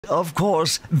Of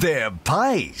course, they're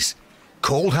pies.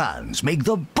 Cold hands make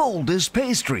the boldest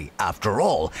pastry, after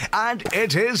all, and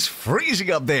it is freezing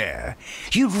up there.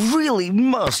 You really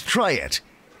must try it.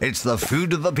 It's the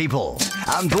food of the people,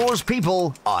 and those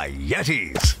people are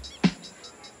Yetis.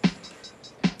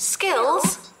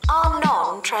 Skills are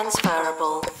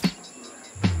non-transferable.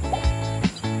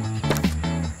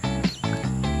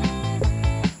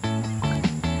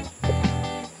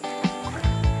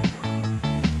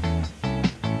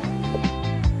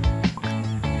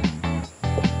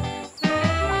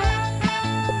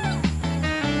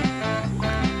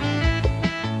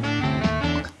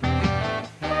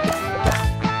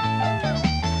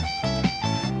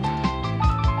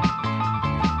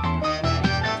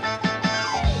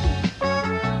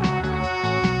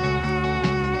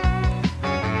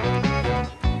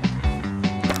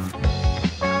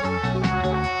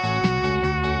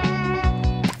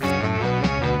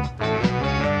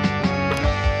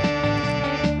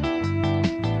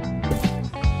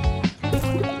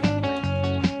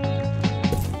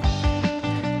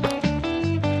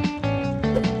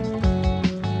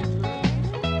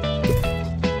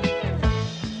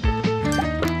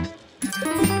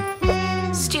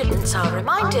 Students are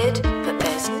reminded that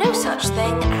there's no such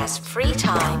thing as free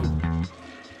time.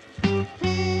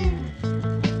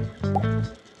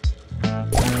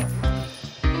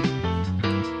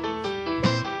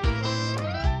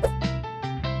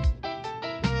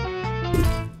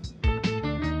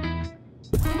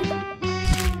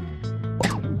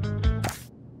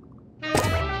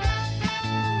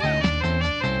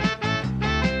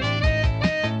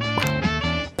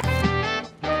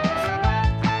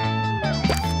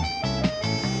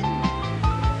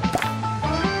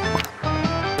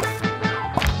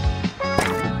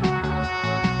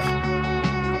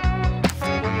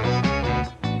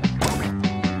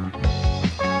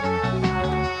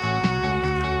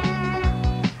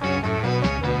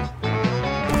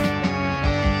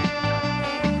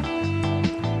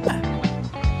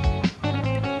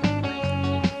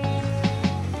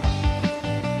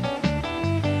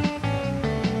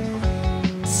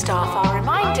 Staff are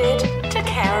reminded to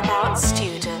care about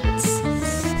students.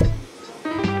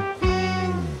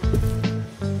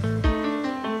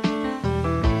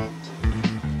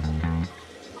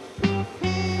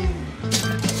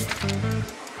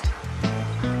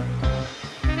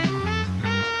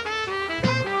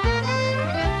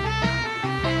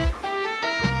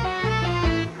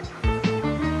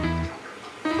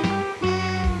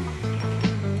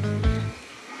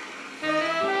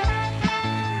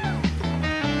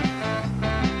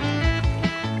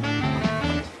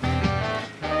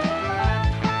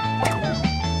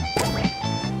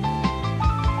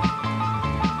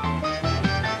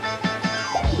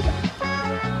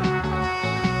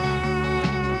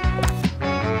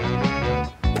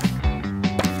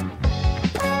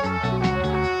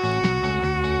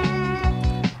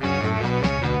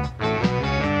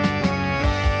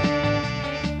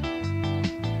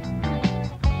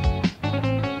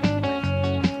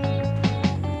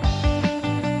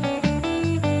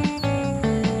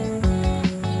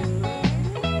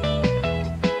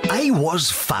 I was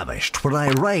famished when I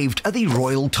arrived at the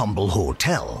Royal Tumble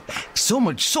Hotel, so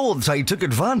much so that I took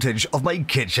advantage of my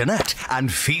kitchenette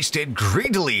and feasted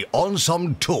greedily on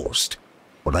some toast.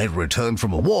 When I returned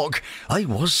from a walk, I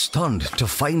was stunned to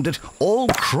find that all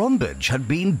crumbage had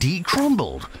been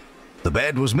decrumbled. The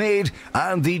bed was made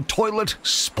and the toilet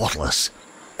spotless.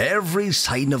 Every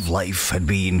sign of life had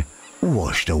been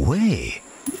washed away.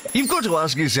 You've got to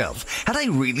ask yourself, had I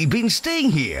really been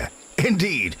staying here?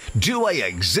 Indeed, do I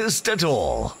exist at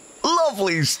all?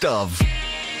 Lovely stuff.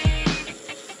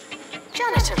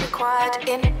 Janitor required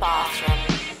in bathroom.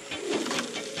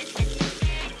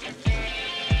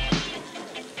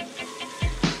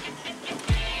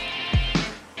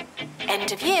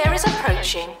 End of year is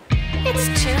approaching.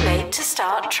 It's too late to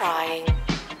start trying.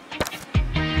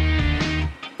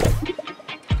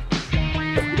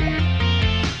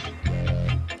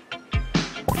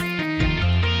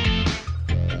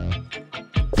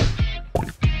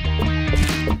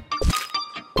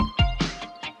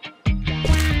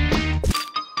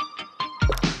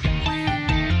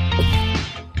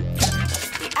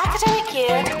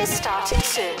 Year is starting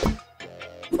soon.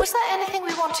 Was there anything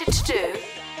we wanted to do?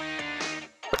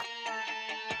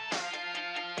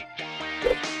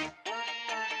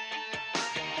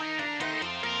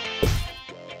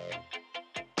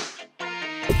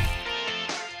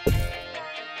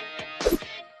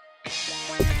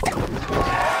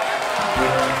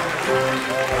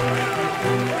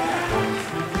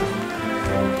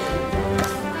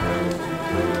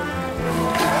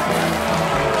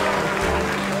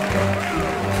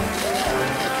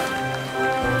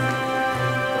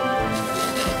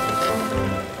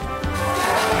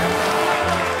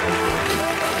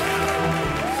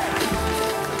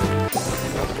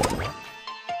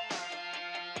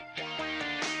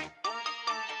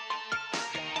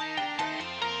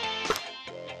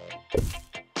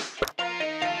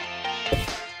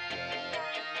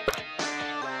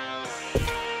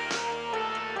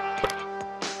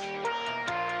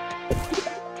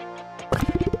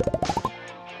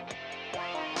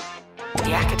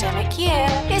 the academic year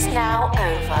is now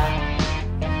over.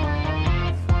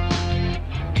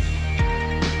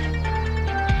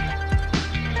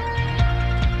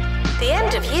 The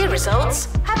end of year results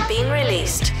have been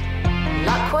released.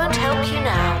 Luck won't help you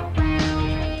now.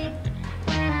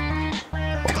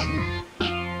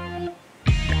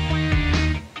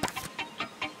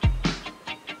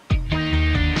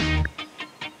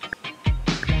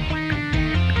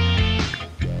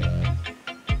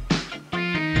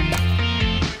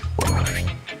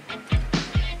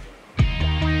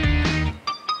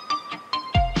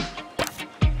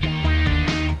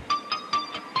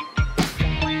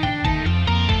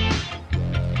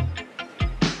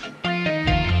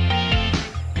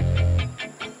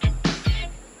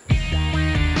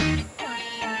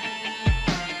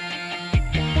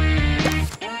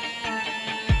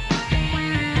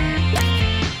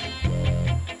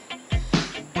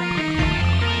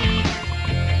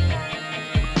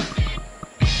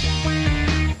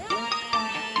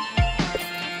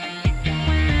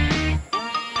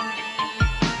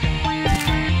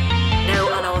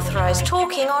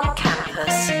 Talking on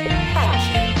campus. Thank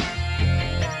you.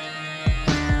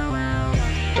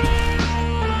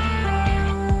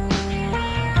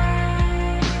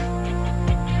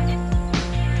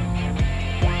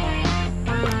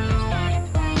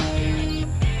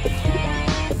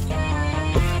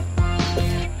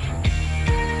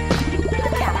 The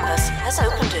campus has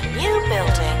opened a new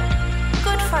building.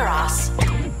 Good for us.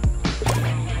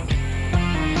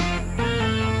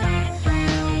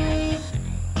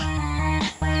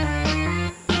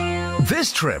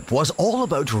 This trip was all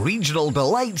about regional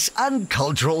delights and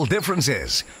cultural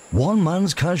differences. One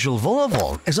man's casual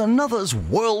volleyball is another's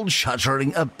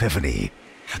world-shattering epiphany.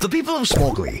 The people of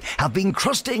Smogley have been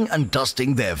crusting and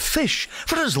dusting their fish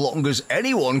for as long as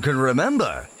anyone can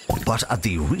remember. But at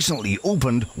the recently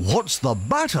opened What's the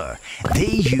Batter, they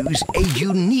use a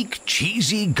unique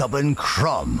cheesy gubbin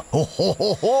crumb. Ho ho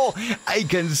ho ho! I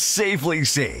can safely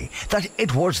say that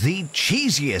it was the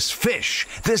cheesiest fish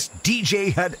this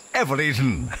DJ had ever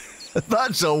eaten.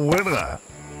 That's a winner.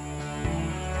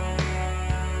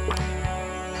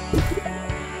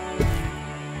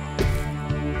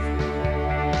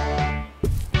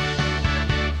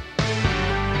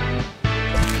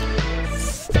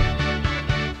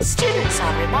 Students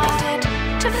are reminded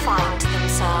to find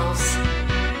themselves.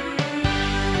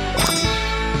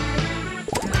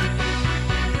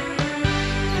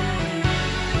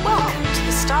 Welcome to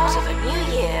the start of a new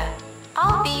year.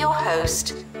 I'll be your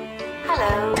host.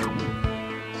 Hello.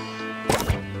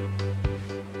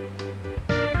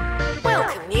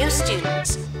 Welcome, new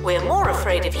students. We're more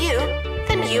afraid of you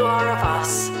than you are of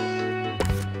us.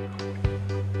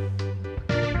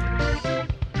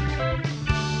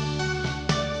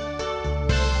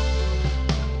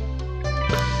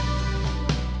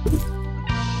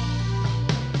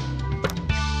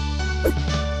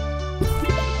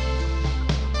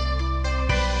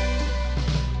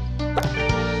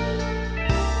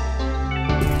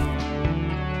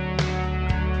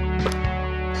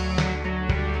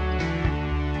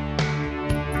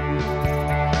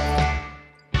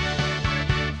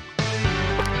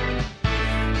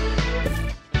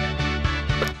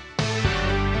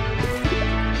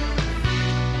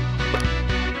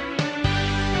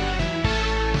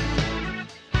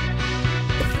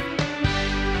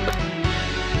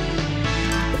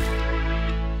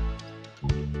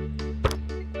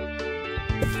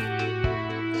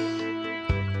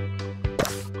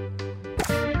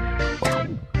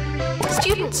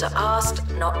 Students are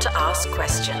asked not to ask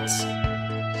questions.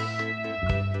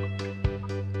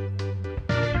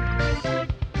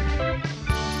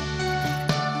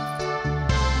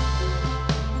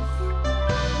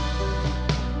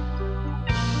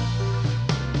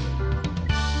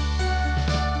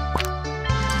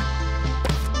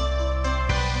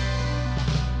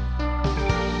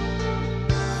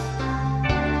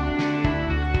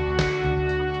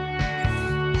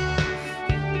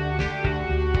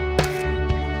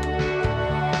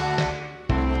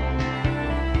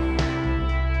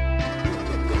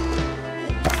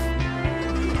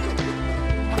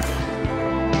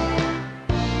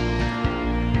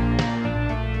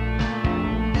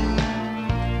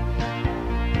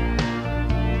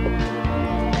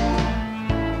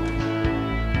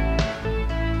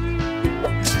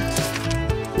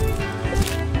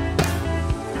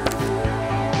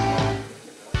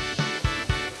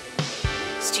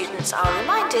 Students are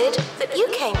reminded that you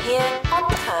came here on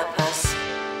purpose.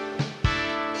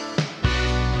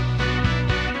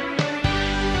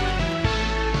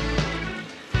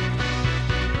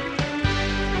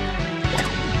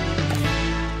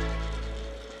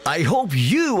 I hope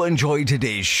you enjoyed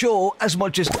today's show as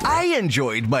much as I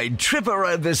enjoyed my trip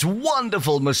around this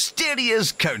wonderful,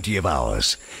 mysterious county of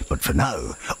ours. But for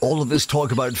now, all of this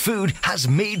talk about food has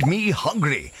made me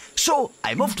hungry. So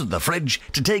I'm off to the fridge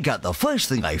to take out the first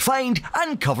thing I find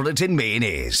and cover it in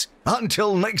mayonnaise.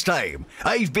 Until next time,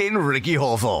 I've been Ricky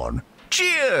Hawthorne.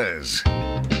 Cheers!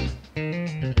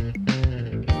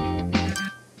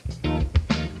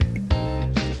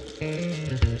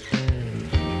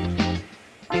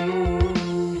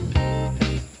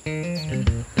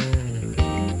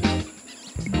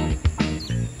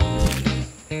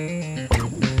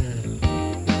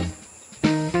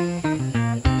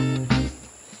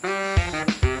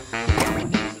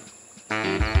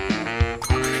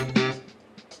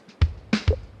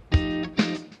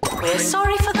 We're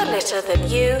sorry for the litter that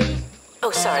you...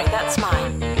 Oh, sorry, that's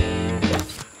mine.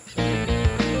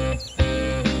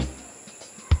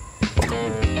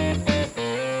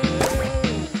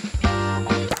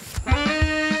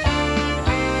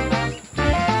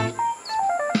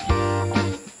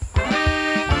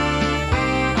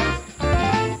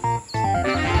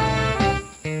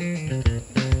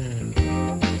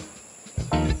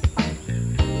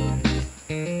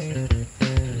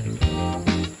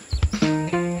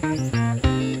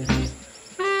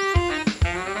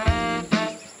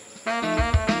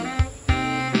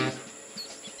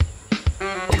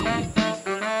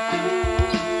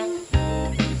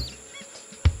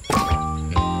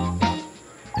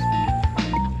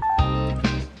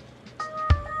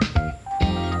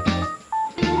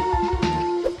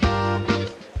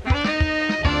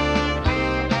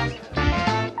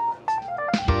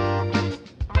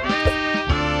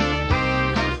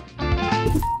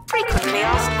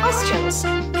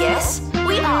 Yes,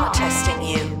 we are testing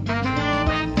you.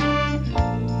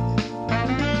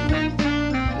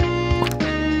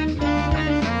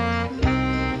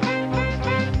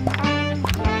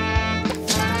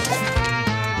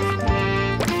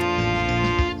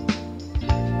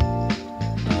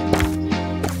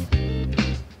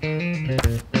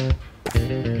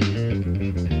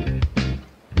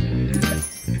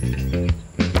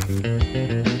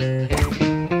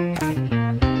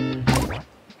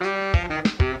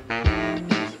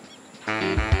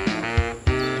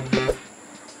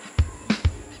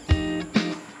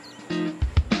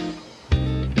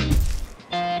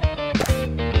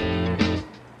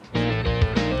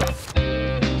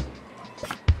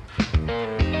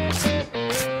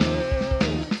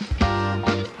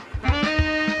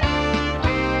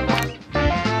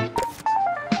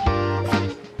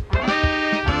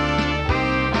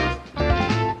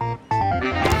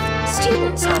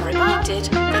 Students are reminded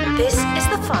that this is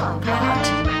the fun part.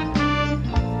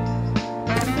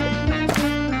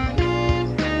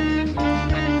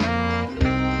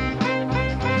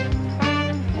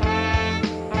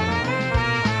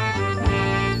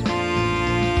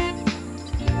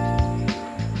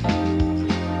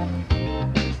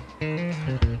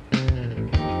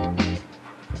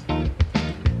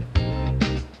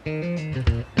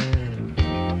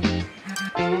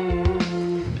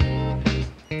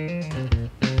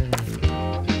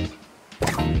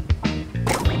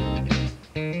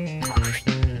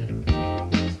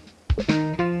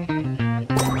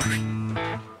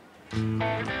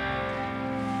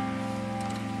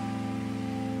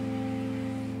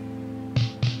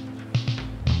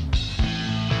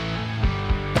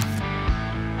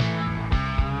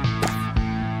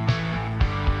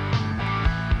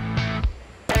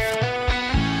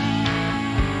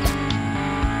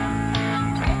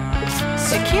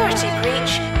 Security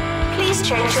breach. Please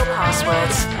change your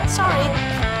passwords.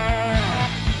 Sorry.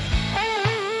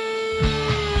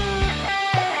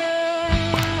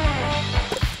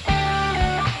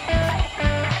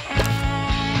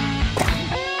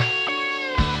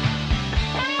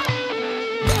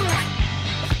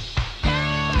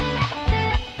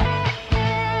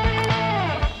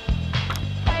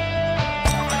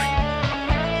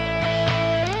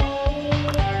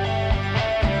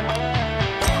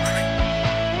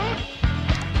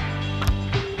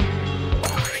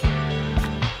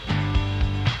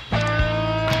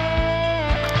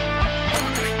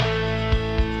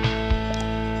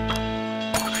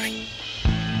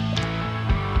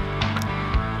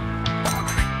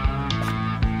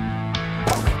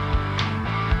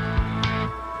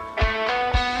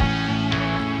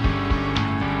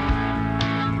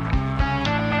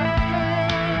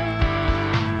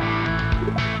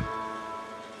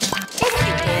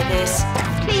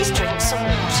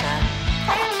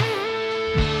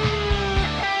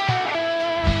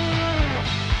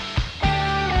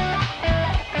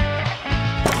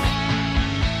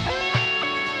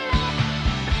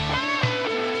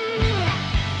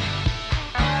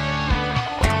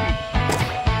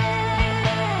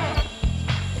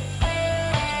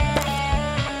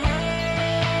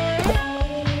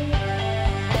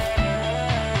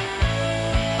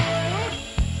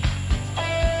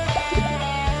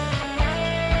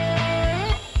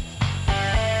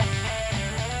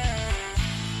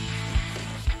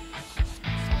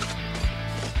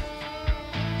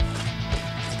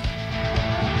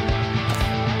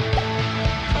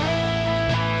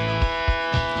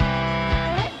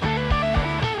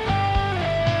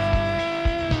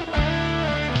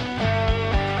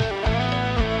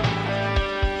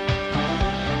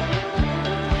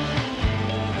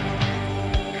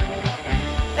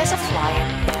 fly in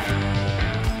here.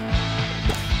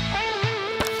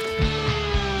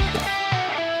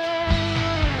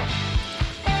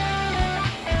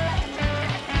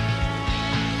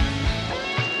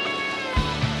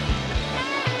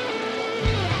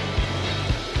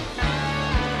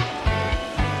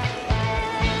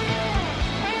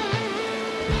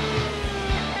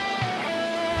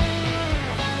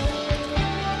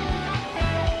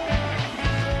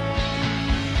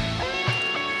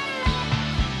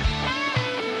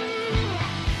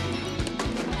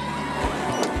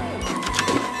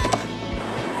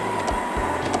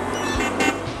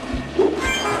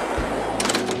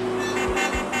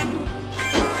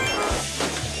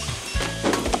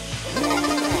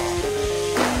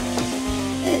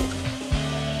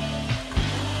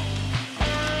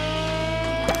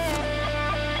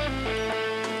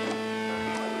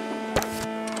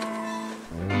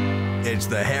 It's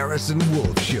the Harrison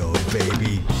Wolf Show,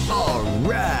 baby. All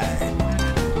right.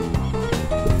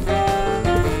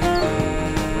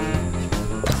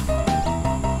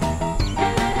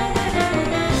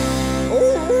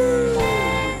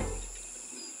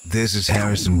 This is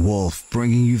Harrison Wolf,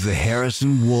 bringing you the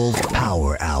Harrison Wolf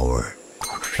Power Hour.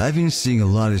 I've been seeing a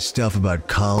lot of stuff about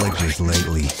colleges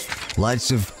lately.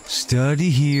 Lots of study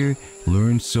here,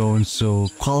 learn so-and-so,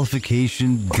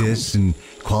 qualification this and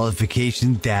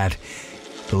qualification that.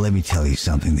 But let me tell you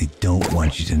something they don't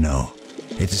want you to know.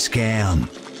 It's a scam.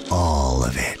 All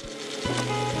of it.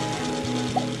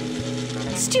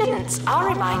 Students are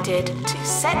reminded to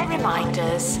set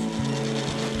reminders.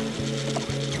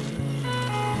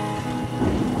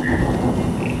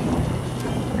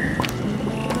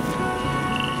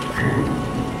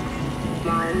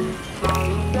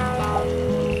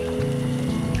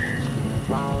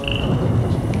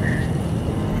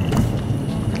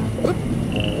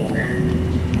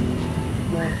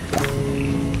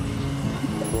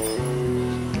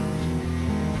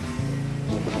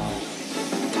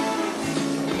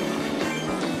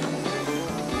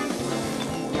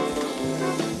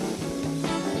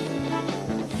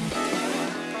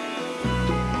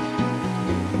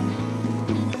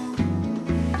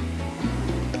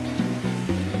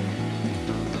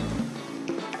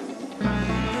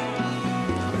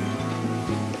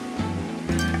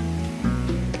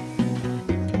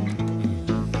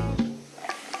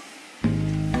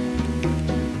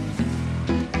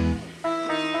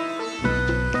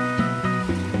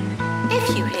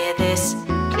 If you hear this,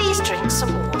 please drink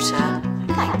some water.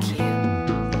 Thank you.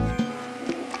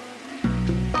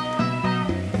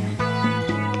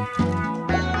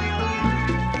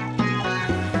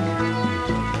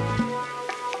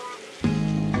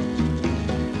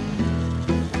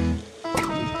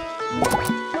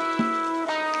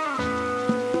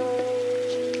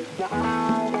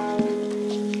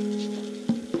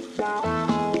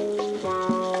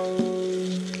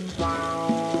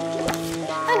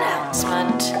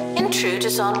 Announcement.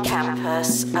 Intruders on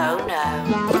campus. Oh no.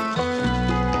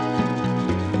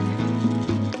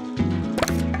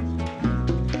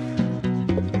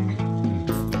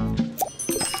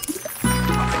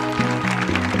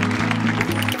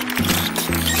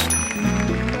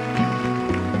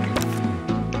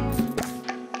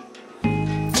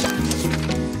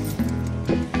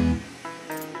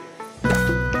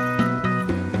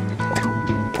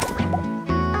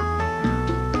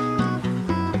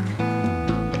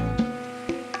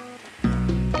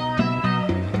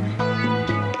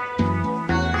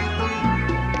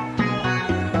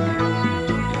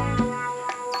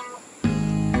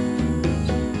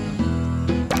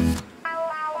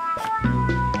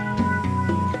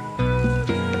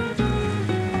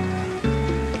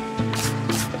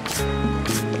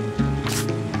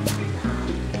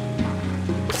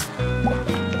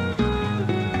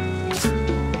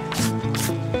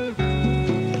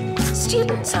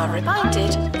 Students are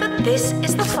reminded that this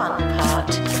is the fun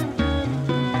part.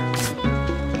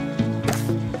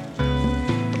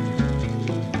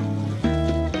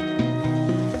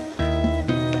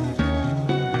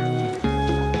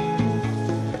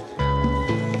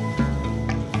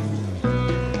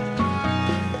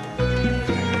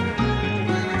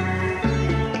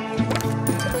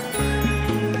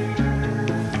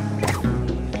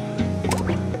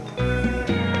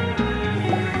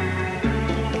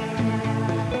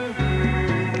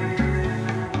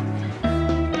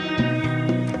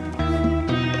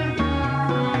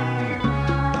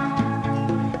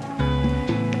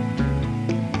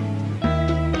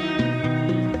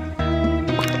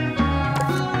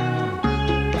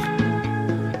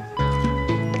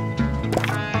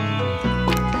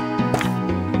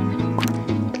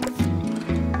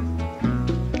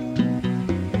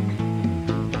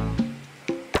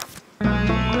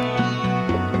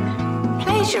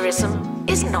 Plagiarism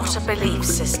is not a belief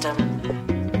system.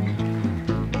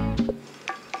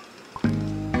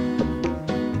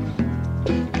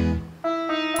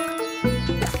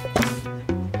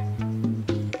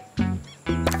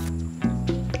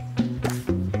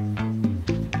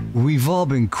 We've all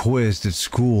been quizzed at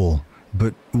school,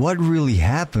 but what really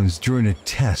happens during a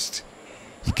test?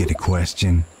 You get a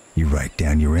question, you write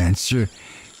down your answer,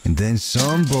 and then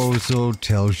some bozo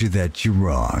tells you that you're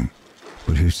wrong.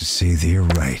 But who's to say they're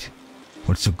right?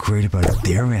 What's so great about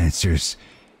their answers?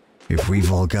 If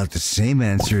we've all got the same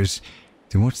answers,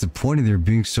 then what's the point of there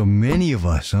being so many of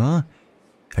us, huh?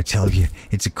 I tell you,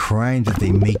 it's a crime that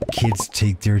they make kids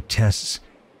take their tests.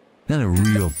 Not a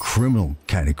real criminal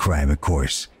kind of crime, of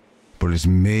course, but it's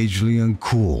majorly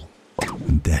uncool,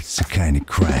 and that's the kind of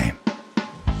crime.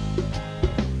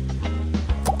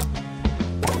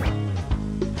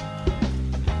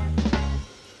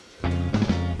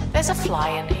 There's a fly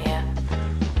in here.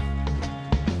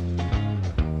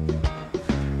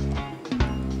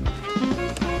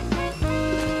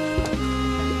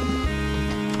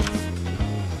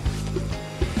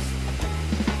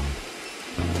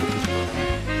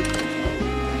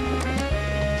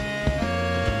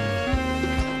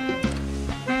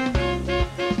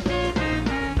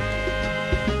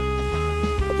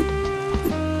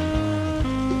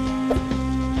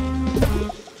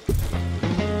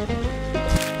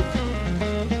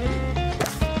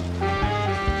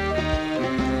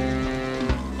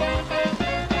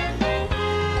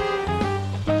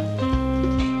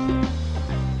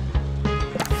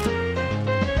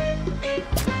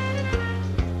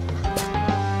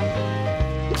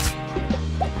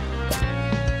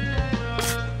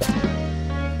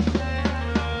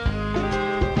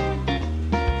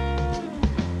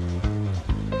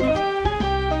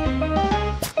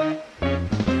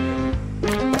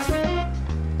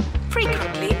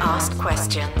 Asked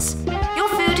questions. Your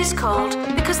food is cold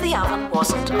because the oven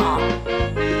wasn't on.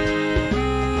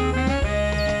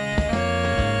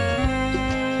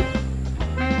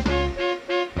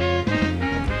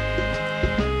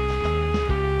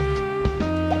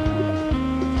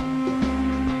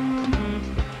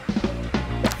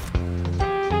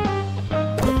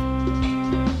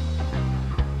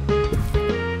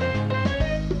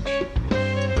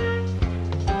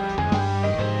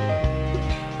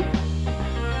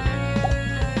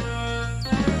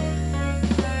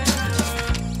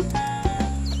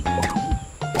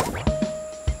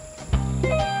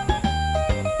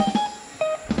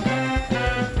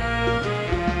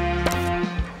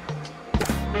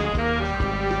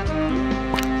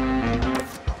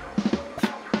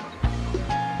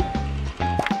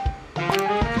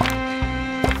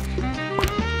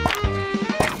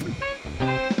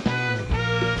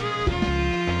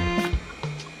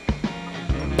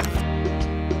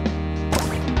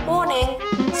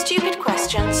 Stupid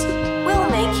questions will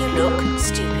make you look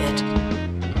stupid.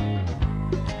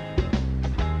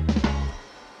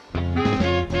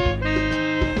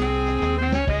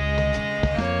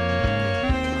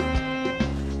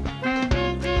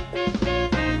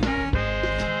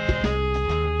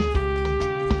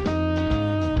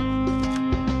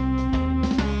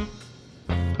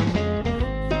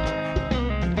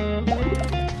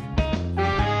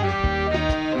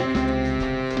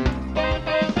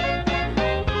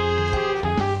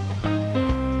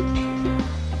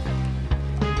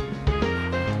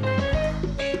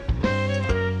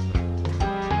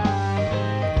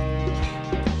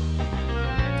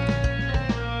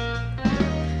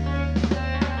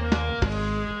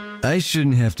 I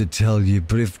shouldn't have to tell you,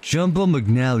 but if Jumbo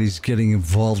McNally's getting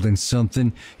involved in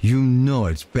something, you know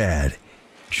it's bad.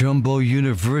 Jumbo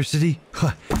University?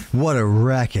 Huh, what a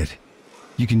racket.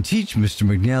 You can teach Mr.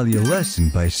 McNally a lesson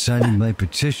by signing my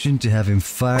petition to have him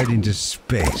fired into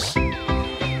space.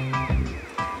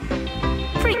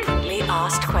 Frequently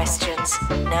asked questions.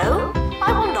 No,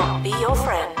 I will not be your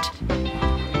friend.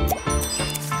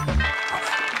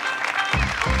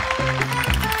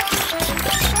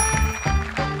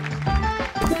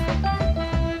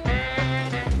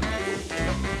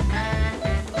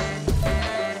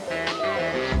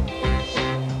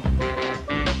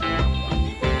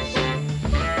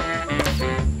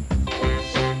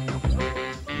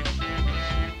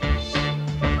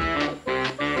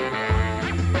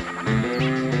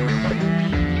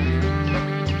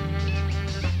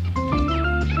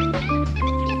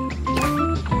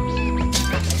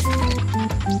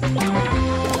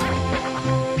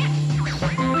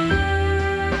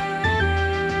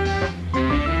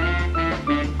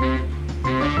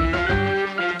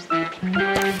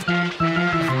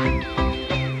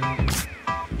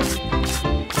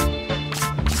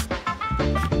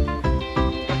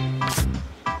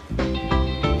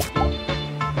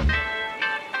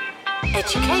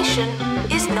 education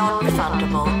is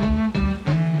non-refundable.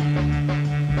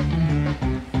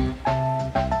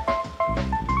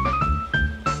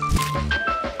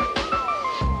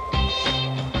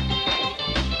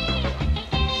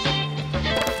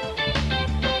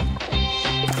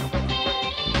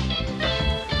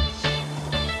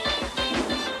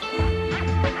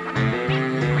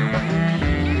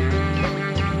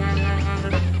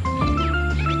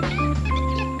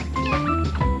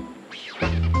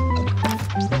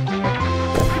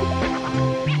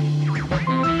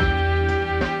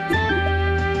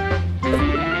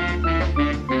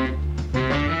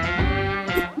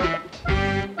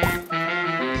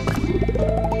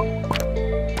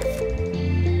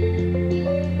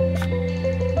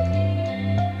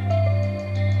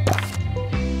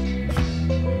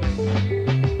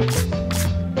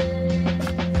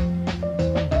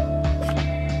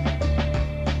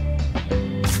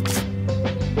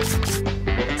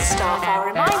 Staff are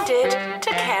reminded to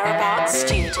care about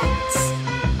students.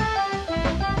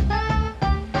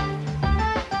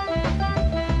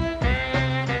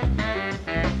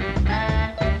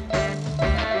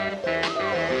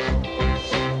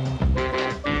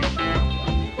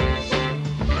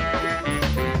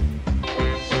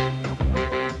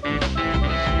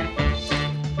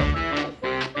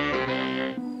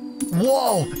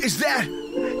 Whoa, is that?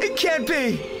 It can't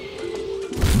be!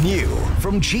 New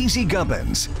from Cheesy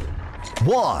Gubbins.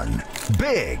 One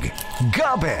big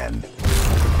gubbin.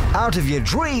 Out of your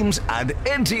dreams and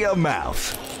into your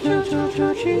mouth.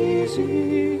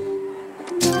 Cheesy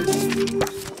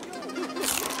Gubbins.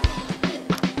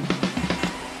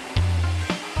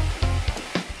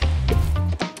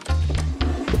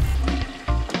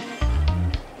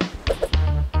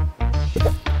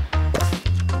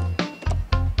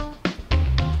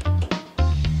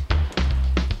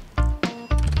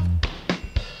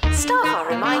 Staff are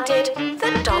reminded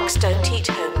that dogs don't eat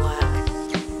homework.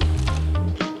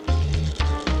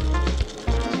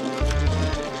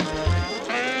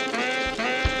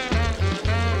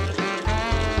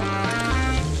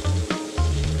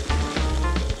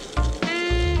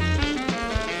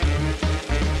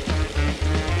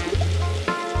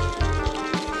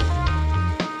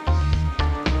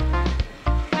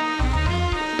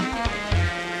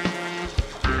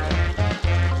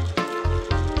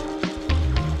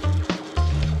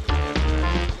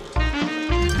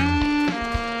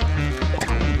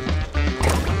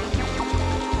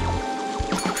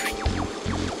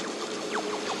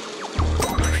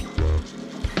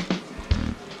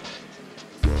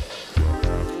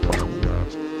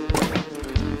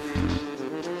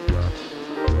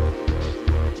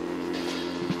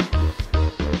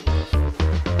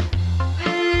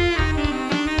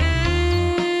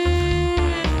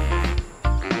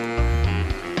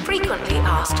 Frequently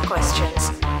asked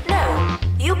questions. No,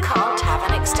 you can't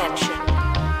have an extension.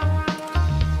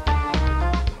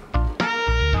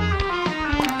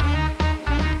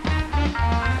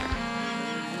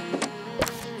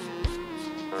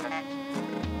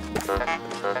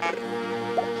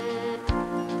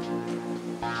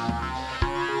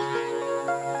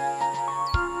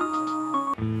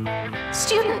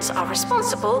 Students are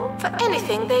responsible for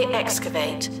anything they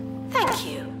excavate. Thank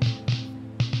you.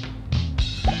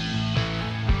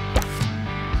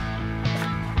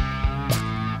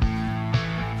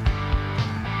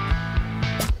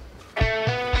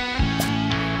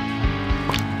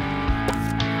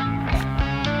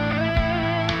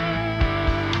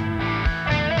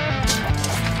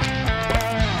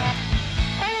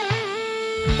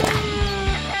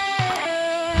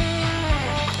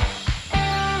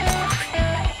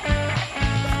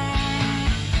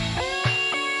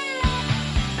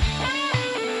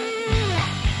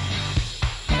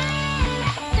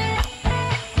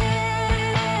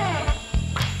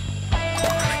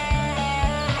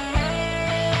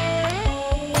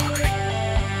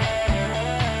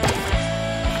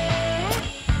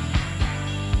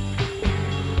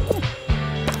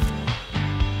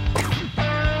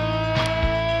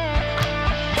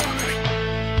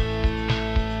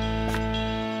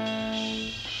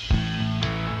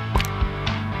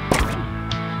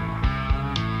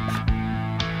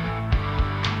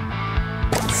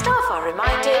 Staff are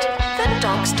reminded that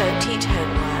dogs don't eat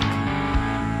homework.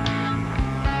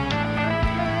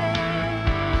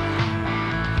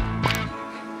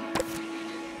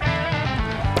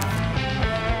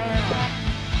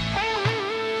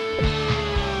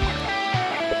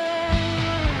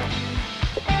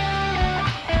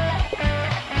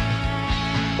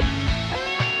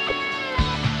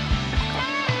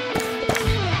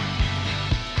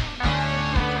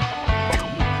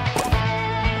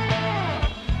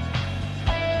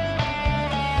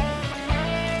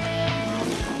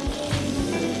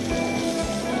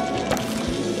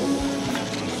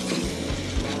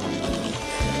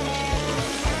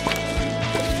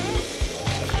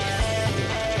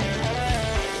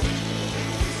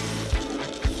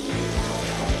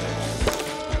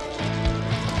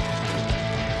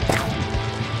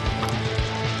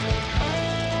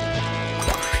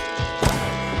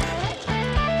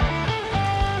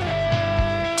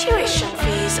 Tuition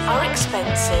fees are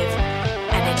expensive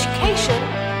and education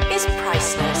is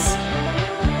priceless.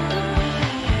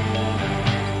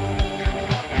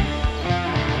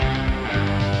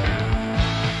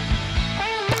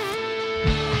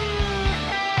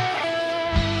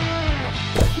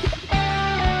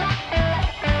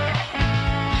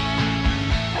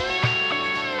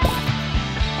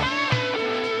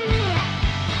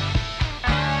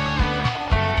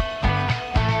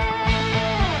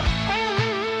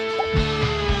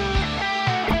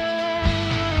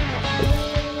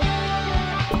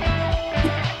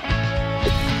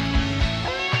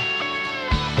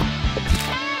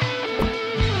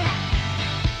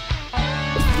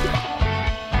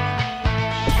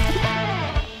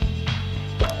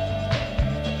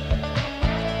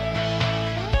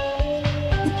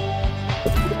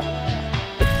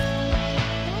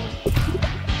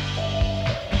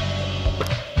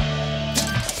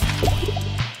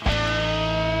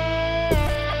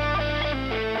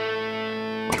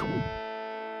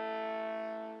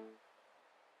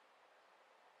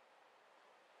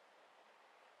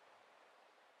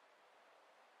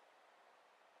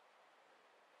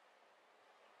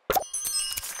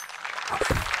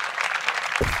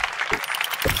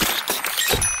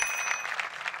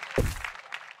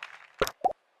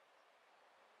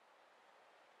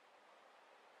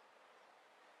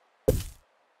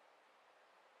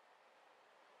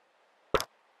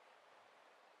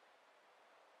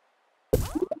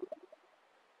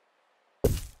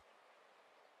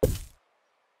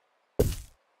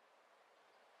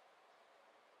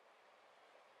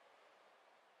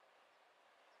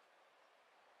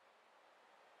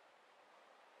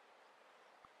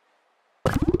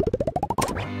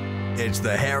 It's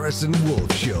the Harrison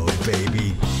Wolf Show,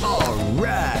 baby. All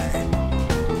right.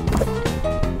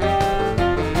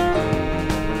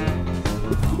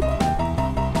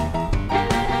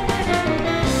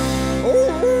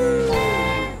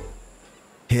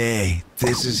 Hey,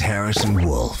 this is Harrison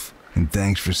Wolf, and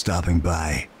thanks for stopping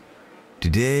by.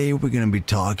 Today we're going to be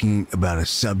talking about a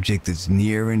subject that's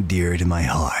near and dear to my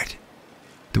heart.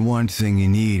 The one thing you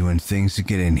need when things are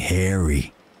getting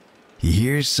hairy. You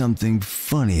hear something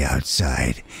funny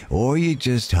outside, or you're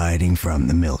just hiding from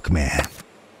the milkman.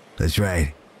 That's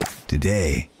right.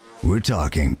 Today, we're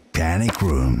talking panic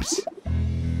rooms.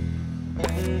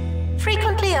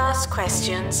 Frequently asked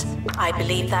questions. I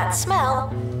believe that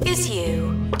smell is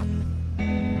you.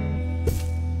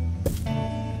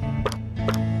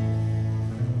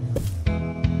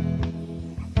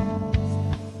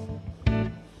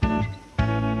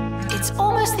 It's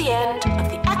almost the end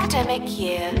of the academic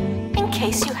year, in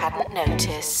case you hadn't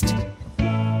noticed.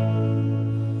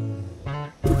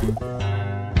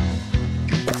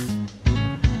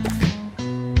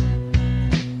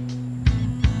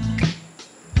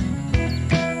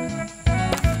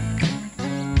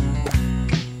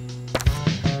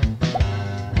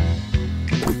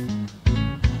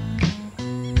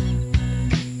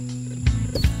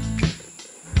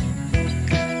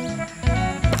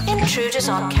 Intruders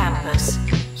on campus,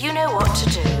 you know what to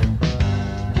do.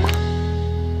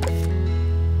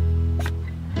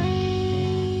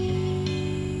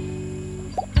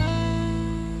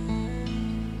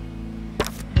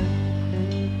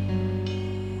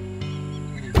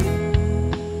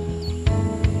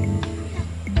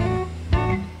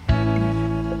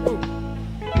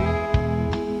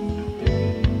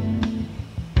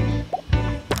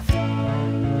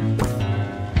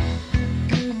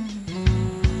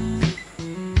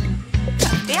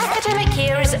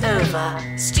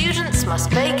 Over. Students must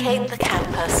vacate the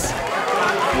campus.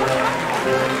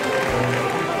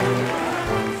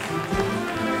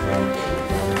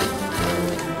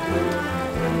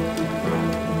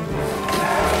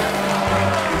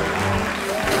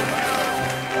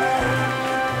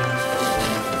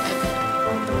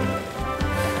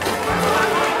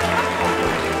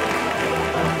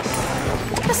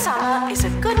 The summer is a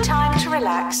good time to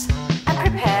relax and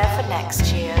prepare for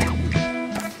next year.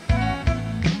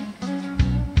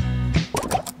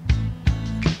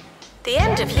 The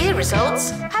end of year results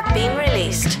have been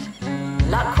released.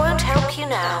 Luck won't help you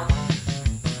now.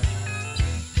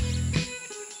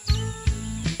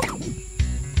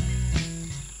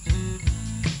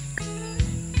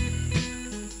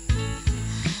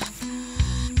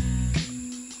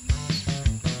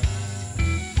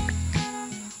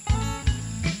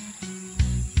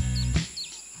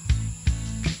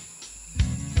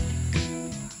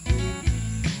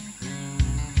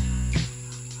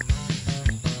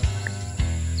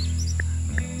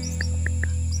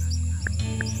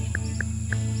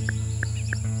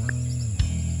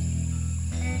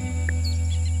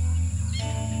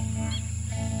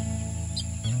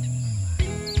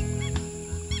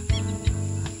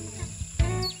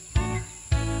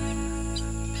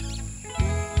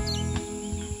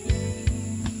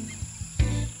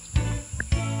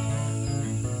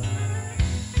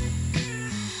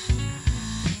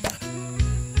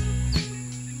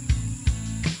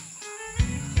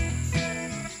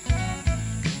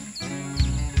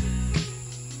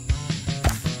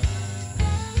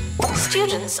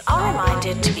 Students are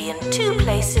reminded to be in 2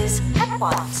 places at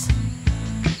once.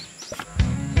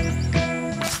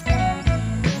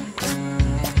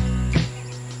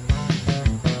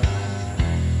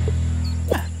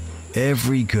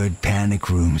 Every good panic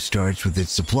room starts with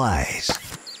its supplies.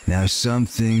 Now some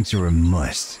things are a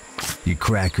must. Your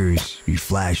crackers, your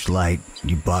flashlight,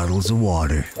 your bottles of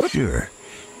water, sure.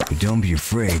 But don't be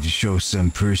afraid to show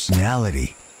some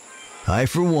personality. I,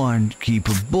 for one, keep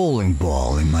a bowling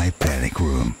ball in my panic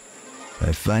room.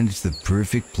 I find it's the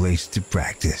perfect place to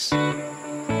practice.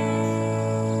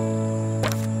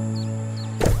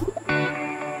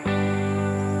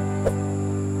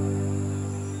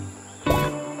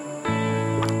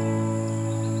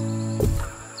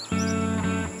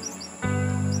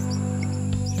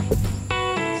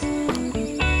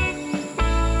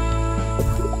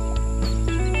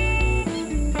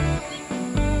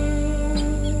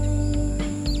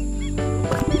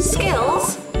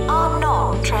 Skills are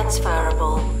not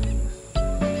transferable.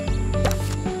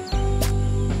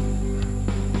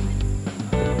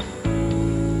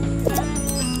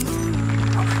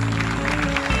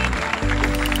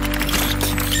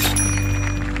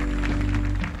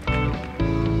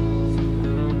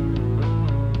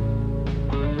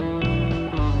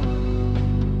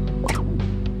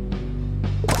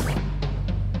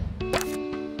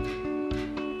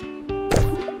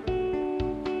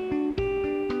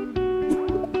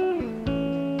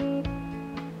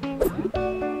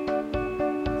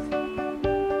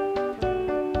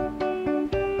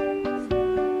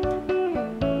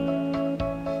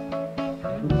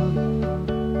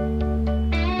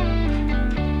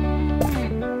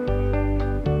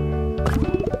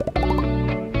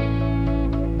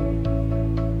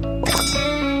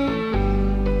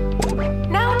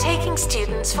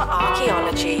 Students for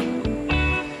archaeology.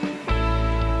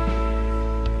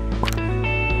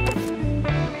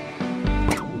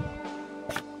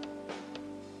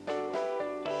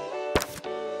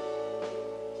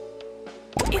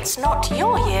 It's not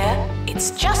your year,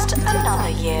 it's just another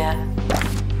year.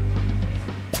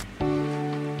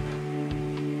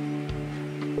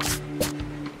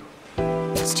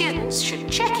 Students should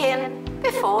check in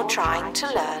before trying to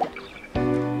learn.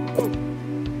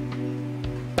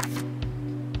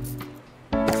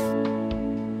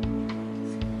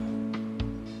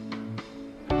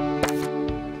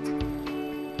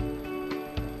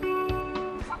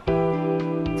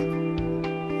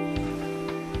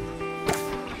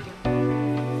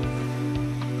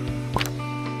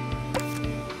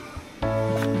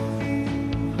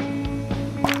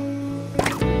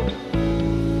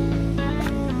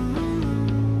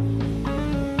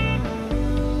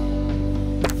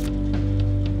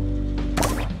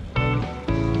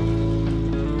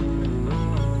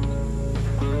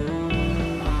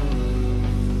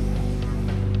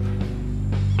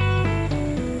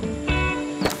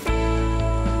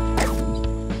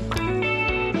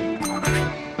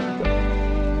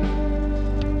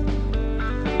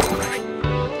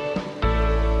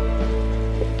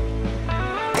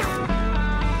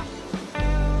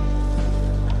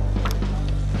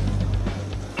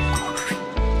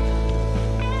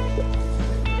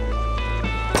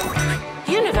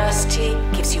 University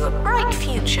gives you a bright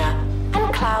future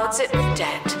and clouds it with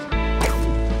debt.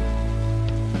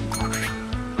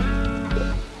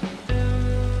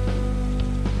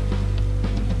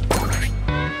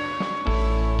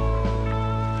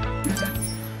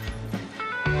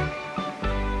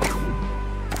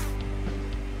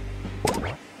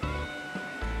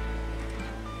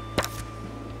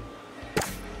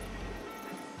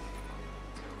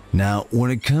 Now, when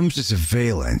it comes to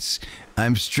surveillance,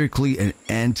 I'm strictly an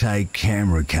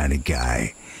anti-camera kind of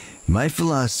guy. My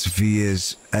philosophy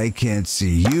is, I can't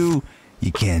see you,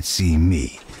 you can't see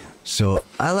me. So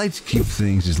I like to keep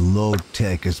things as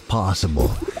low-tech as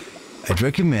possible. I'd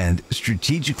recommend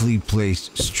strategically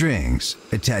placed strings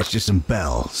attached to some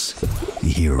bells. You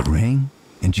hear a ring,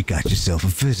 and you got yourself a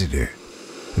visitor.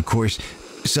 Of course,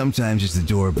 sometimes it's the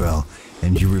doorbell,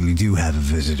 and you really do have a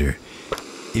visitor.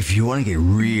 If you want to get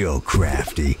real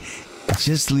crafty,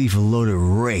 just leave a load of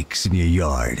rakes in your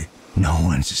yard. No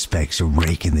one suspects a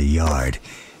rake in the yard,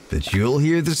 but you'll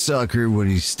hear the sucker when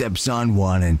he steps on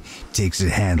one and takes a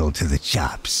handle to the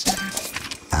chops.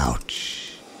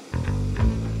 Ouch.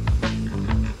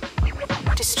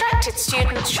 Distracted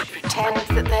students should pretend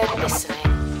that they're listening.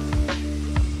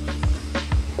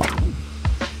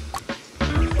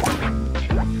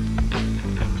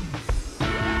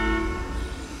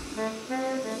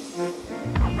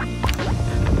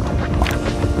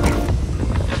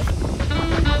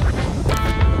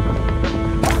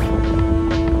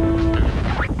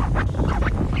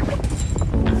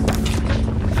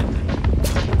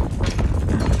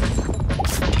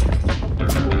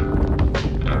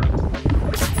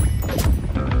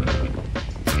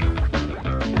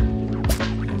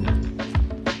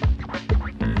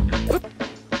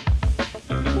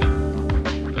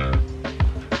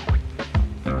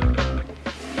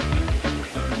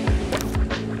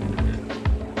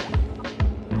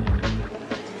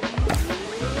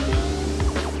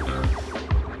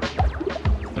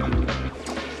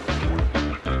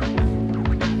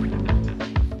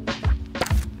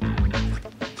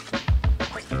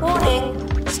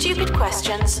 stupid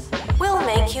questions will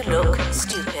make you look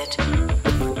stupid.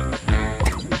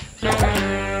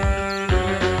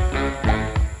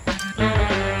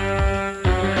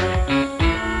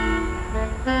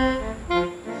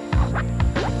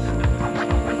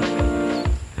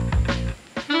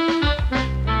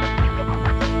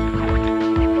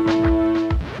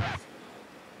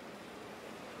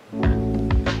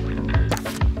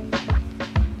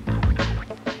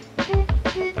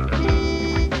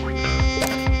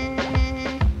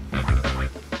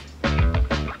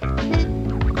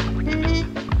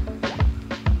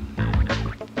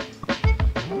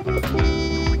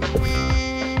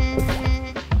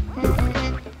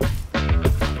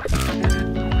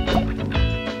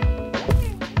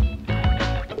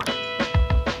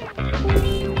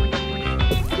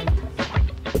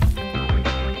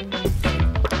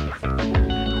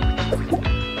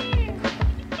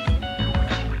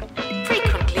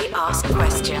 Ask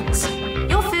questions.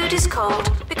 Your food is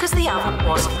cold because the oven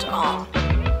wasn't on.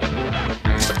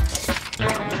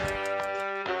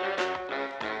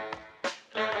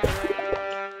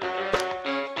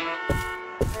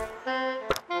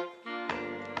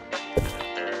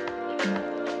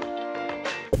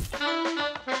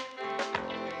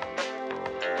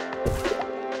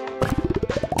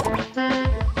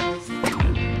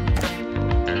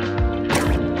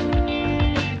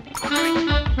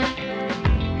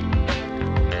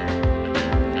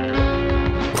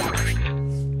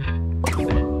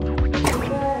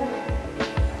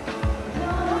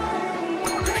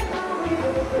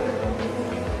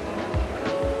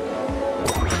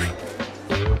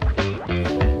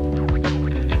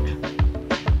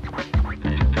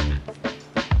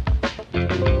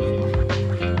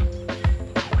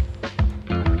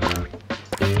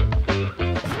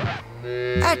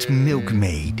 At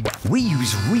Milkmaid, we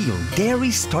use real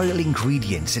dairy-style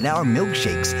ingredients in our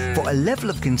milkshakes for a level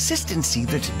of consistency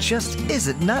that just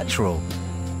isn't natural.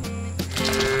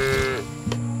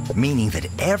 Meaning that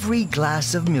every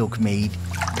glass of Milkmaid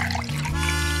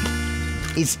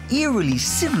is eerily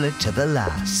similar to the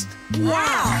last.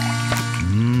 Wow!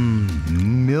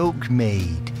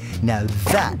 Milkmaid. Now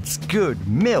that's good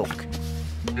milk.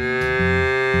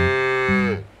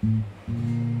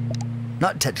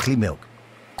 Not technically milk.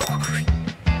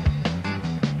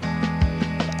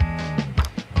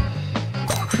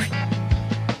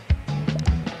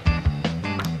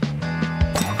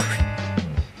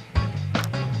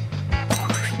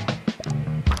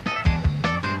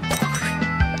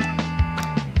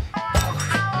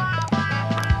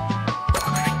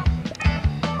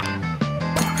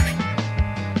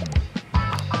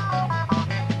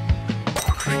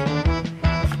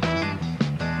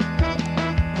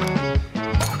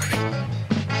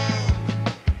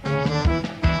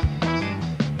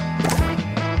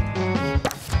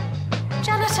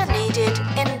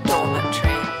 In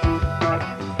dormitory.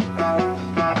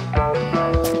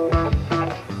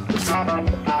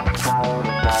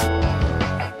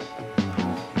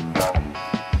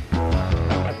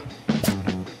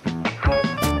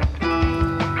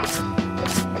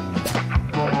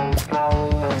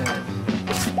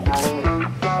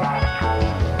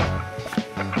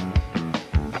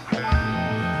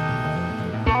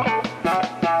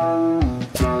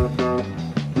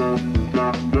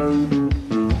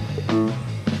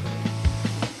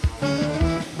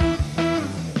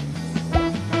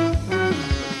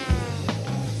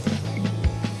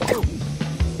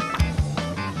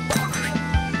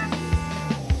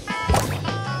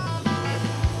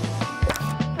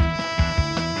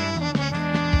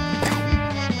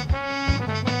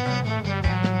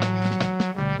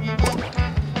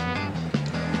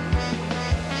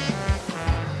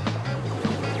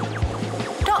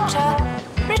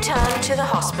 Return to the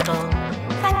hospital.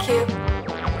 Thank you.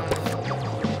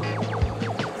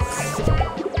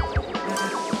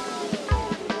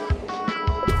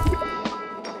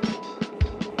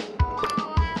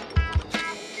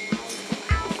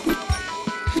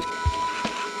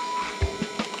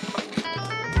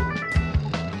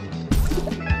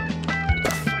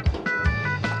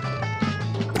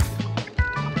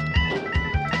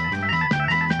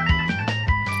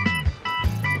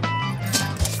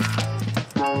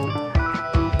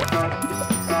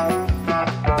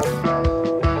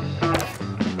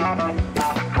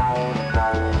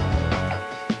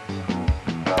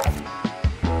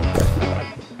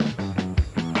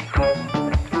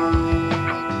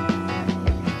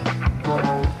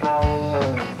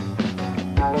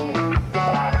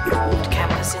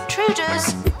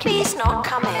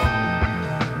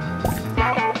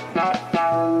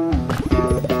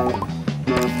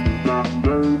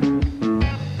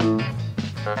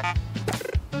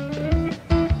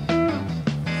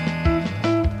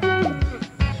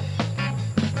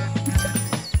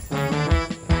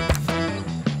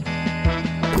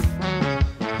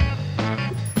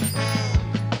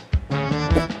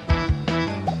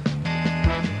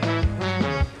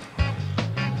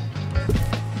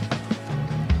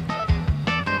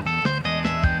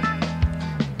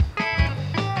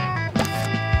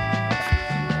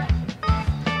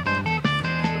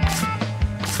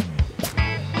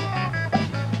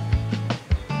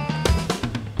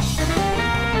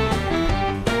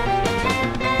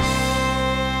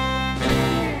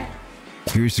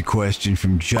 Here's a question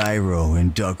from Gyro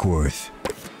in Duckworth.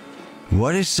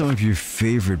 What are some of your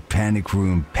favorite panic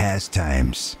room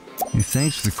pastimes?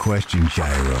 Thanks for the question,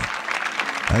 Gyro.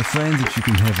 I find that you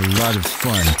can have a lot of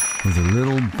fun with a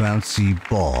little bouncy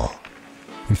ball.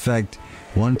 In fact,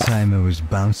 one time I was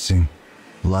bouncing,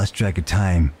 lost track of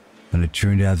time, and it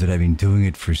turned out that I'd been doing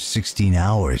it for 16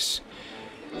 hours.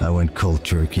 I went cold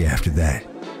turkey after that,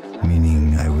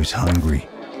 meaning I was hungry,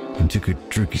 and took a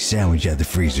turkey sandwich out the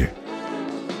freezer.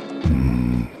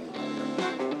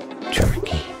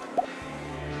 Turkey.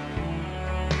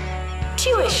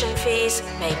 Tuition fees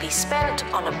may be spent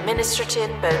on administrative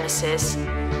bonuses.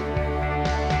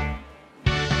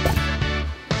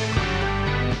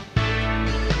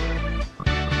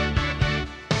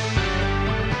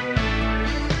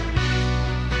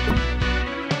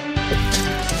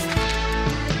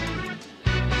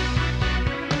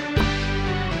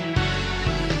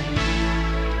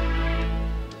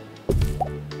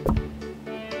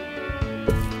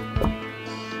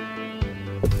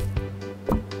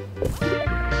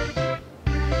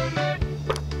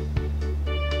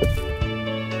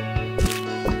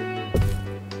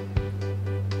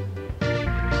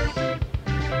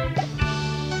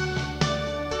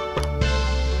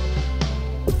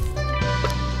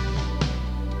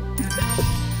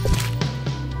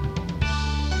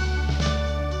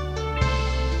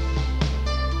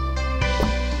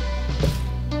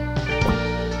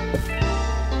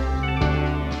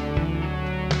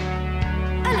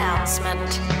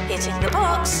 Hitting the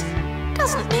box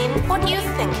doesn't mean what you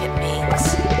think it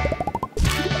means.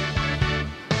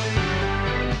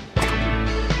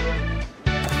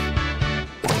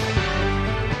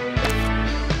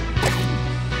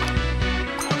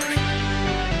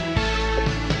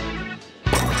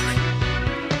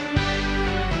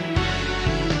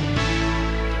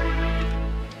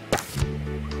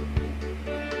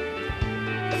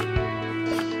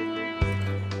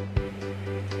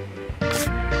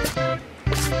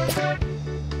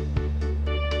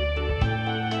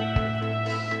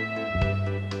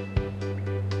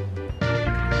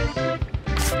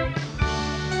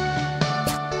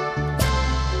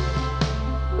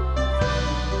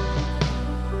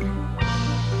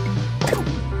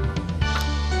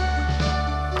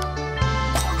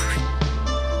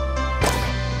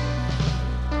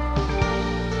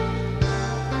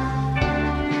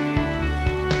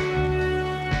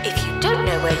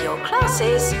 Where your class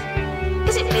is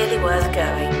it really worth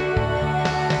going?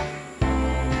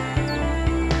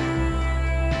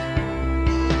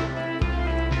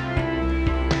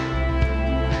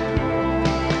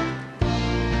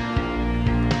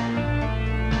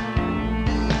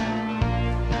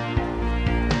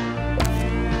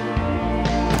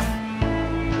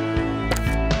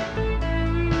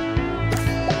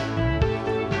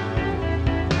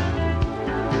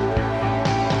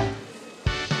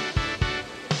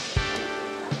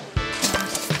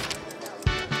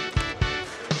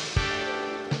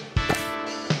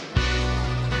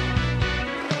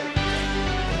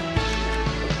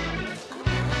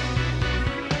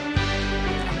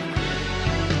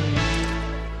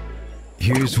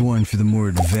 Here's one for the more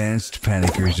advanced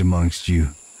panickers amongst you.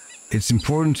 It's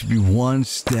important to be one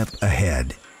step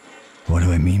ahead. What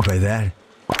do I mean by that?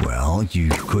 Well, you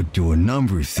could do a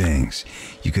number of things.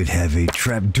 You could have a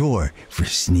trapdoor for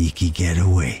sneaky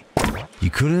getaway. You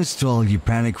could install your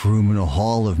panic room in a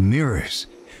hall of mirrors.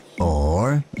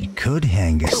 Or you could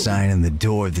hang a sign on the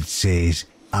door that says,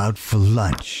 "Out for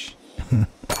lunch."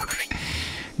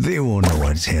 They won't know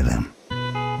what's hit them.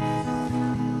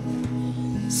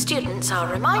 Students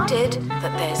are reminded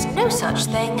that there's no such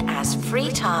thing as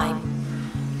free time.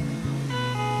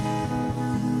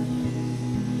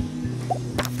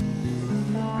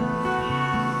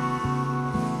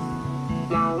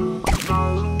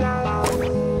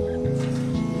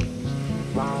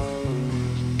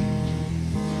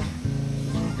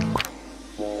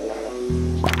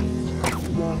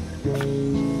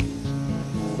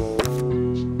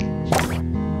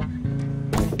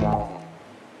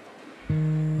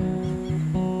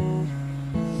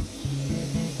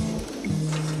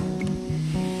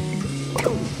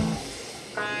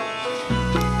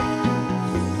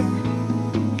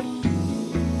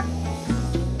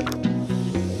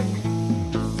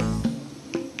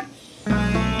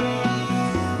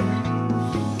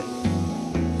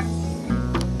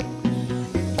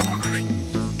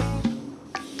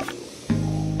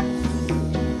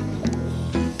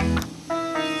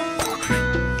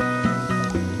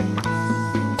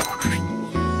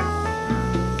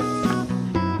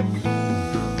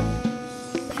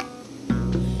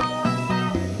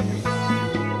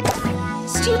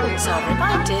 Students are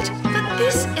reminded that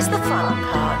this is the fun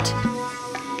part.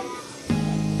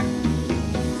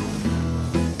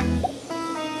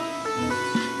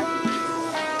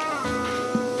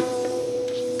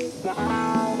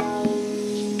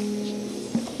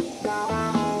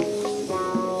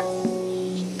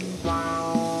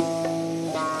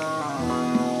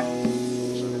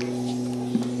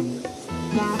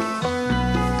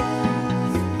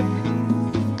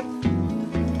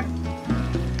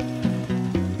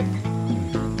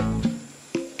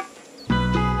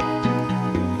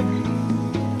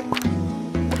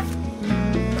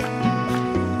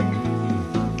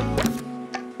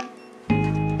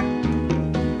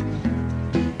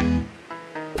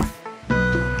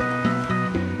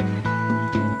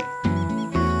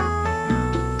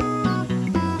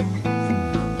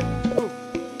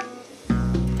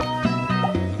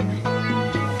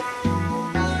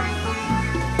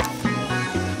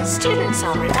 Students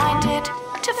are reminded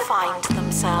to find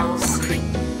themselves.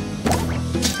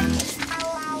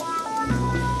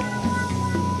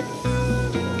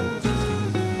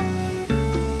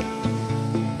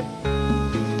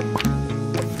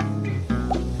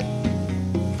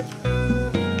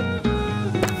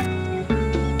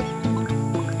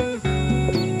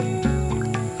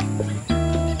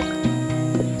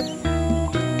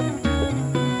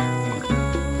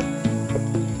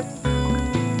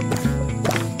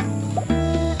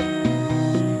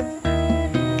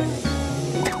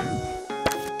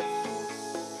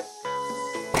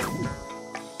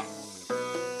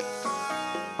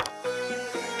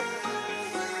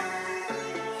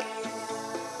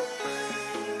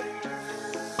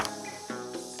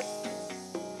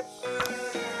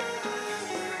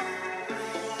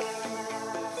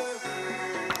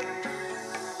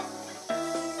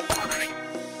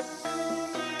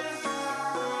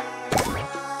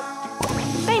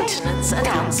 Maintenance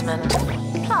announcement.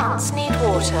 Plants need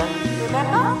water,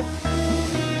 remember?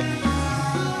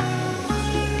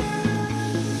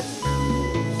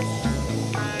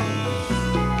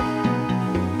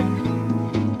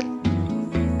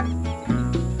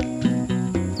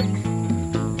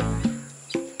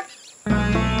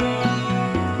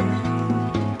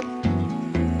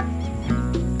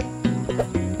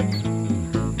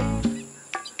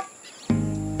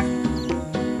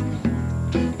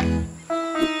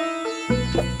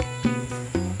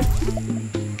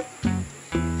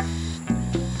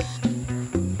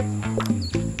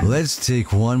 Let's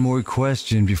take one more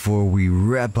question before we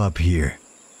wrap up here.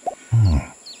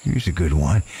 Here's a good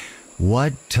one.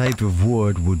 What type of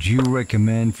wood would you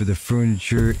recommend for the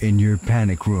furniture in your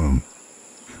panic room?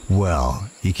 Well,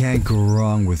 you can't go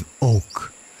wrong with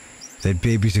oak. That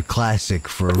baby's a classic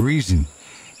for a reason.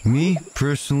 Me,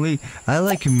 personally, I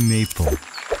like maple.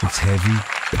 It's heavy,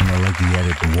 and I like the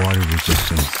added water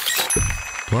resistance.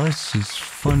 Plus, it's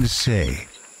fun to say.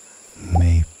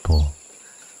 Maple.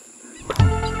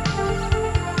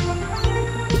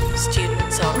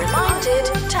 Students are reminded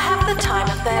to have the time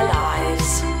of their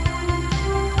lives.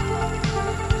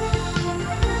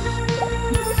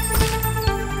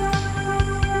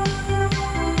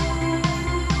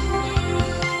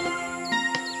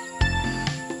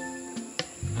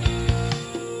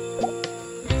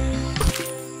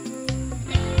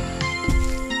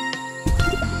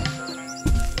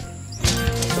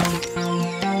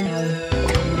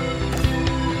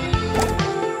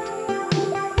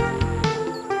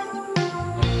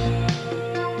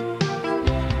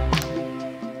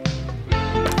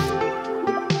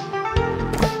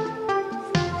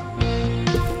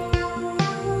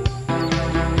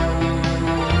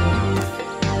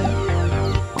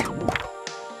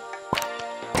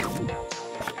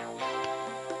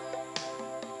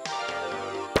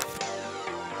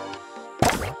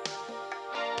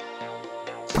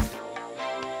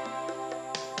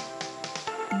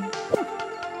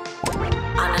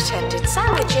 Unattended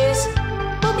sandwiches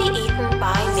will be eaten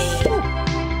by me.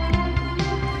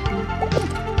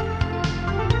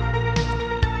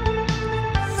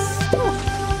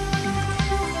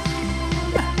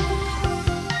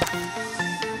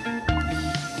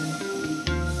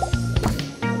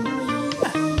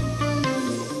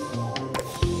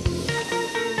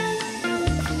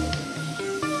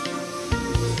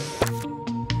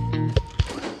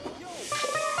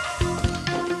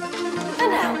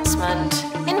 Announcement.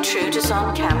 Intruders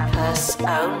on campus.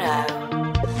 Oh no.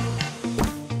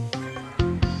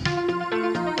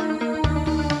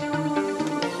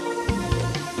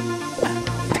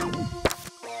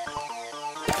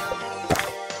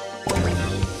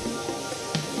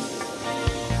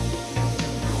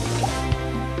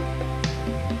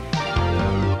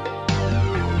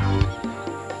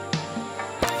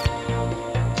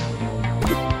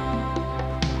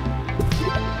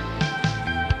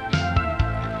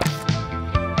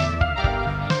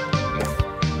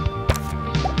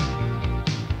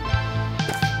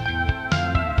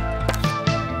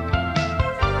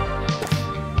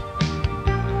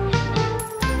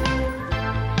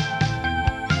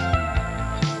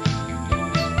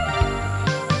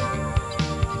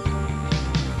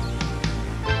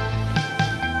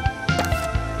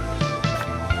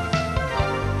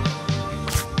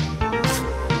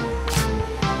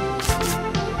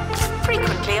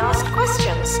 Asked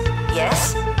questions.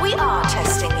 Yes, we are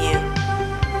testing you.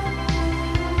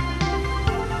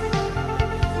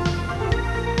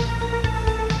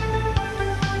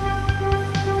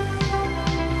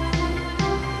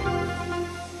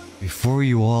 Before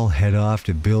you all head off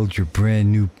to build your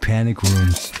brand new panic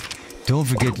rooms, don't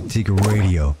forget to take a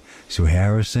radio so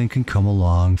Harrison can come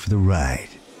along for the ride.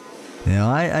 Now,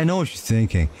 I know what you're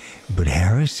thinking, but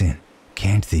Harrison,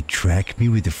 can't they track me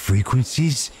with the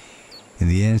frequencies? And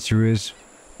the answer is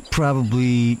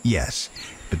probably yes,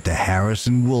 but the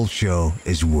Harrison Wolf Show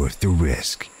is worth the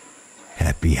risk.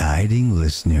 Happy hiding,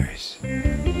 listeners.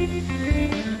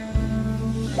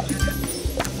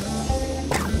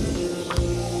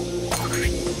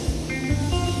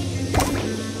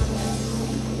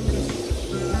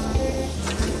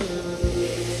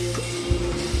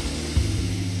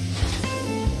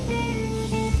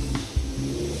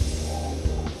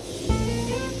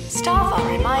 Staff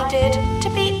are reminded to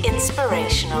be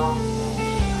inspirational.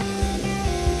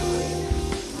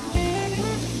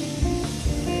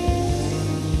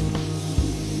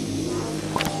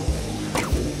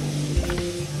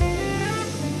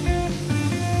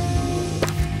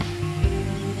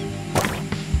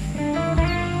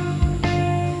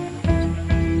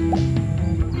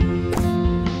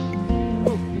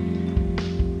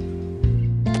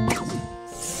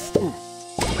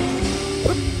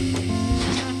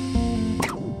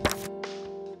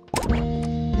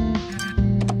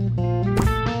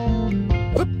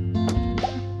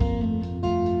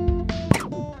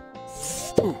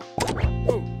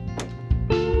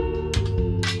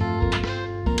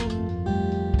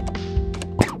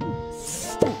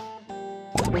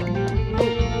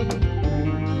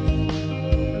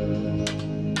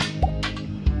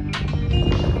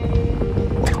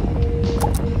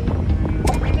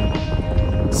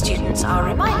 Students are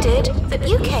reminded that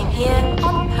you came here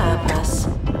on purpose.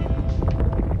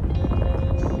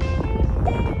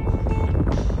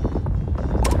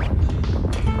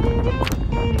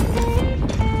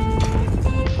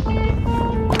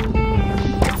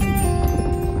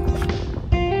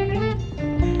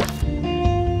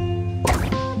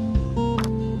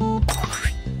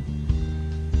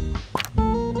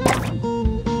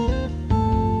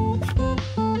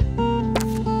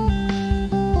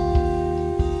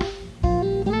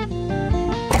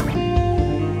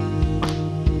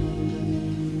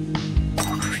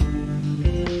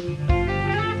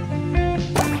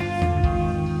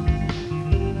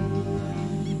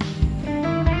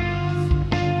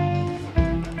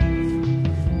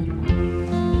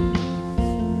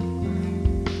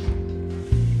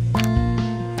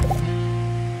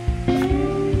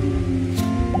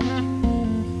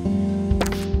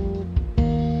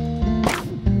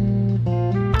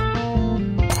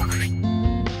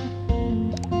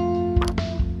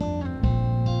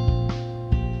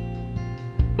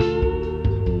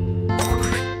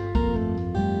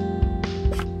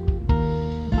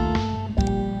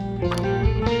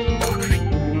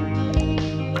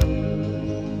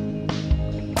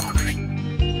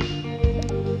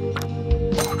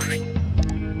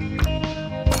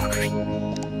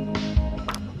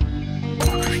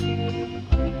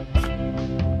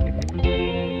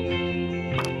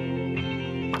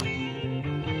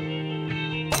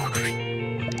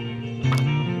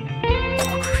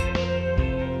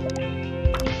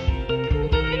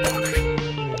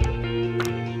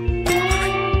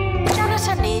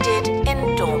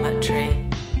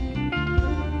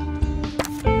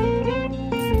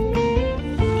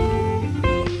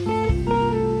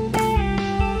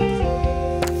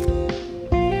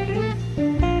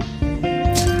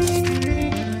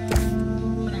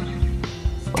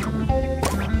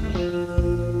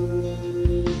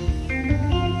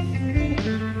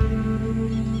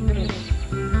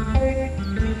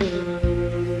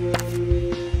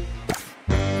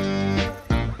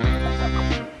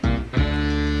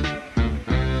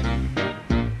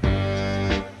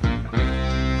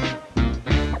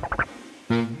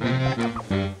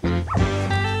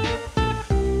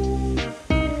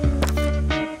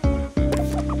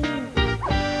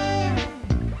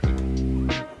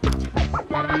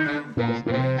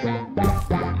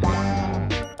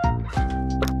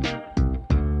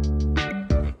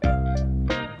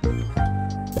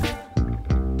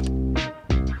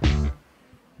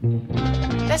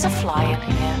 There's a fly in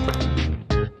here.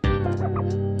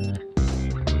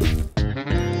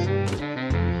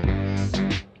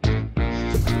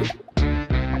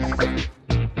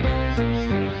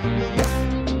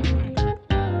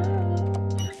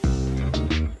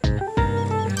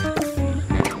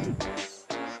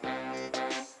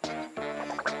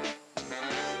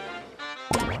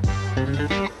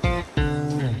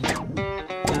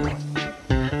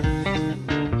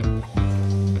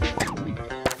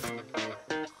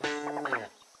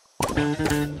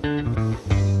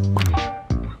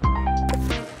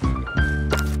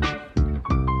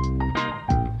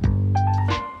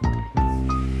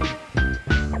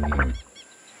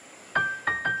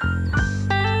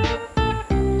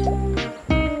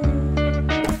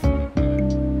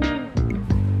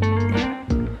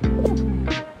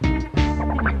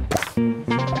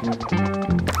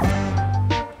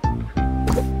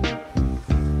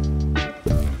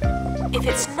 If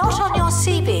it's not on your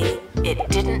CV, it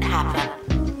didn't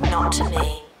happen. Not to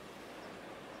me.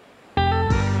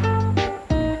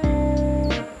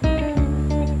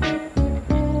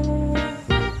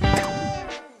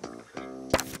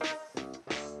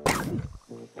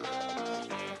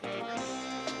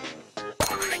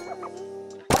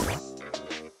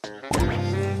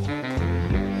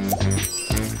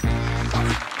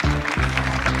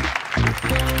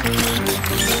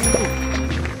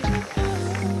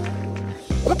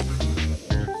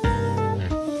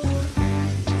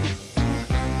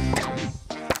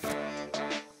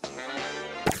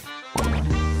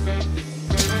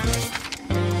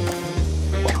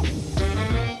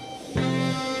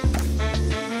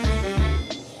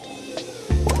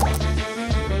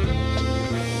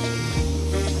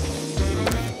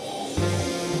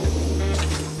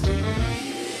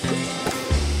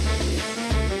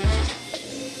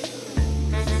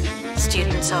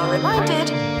 Students are reminded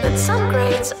that some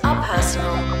grades are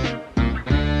personal.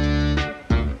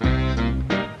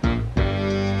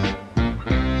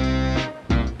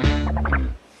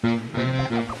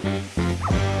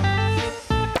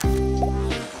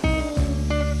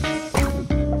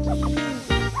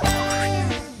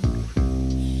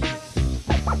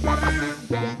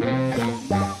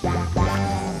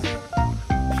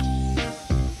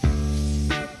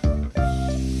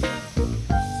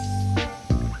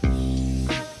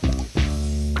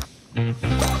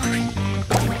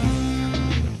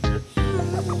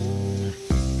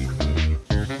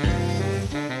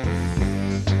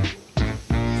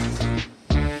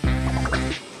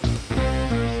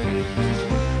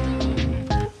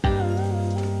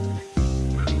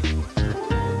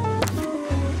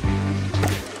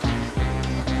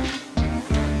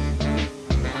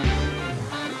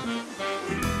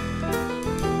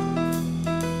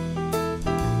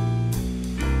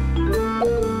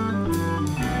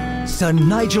 Sir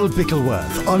Nigel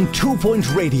Bickleworth on 2 Point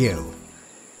Radio.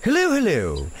 Hello,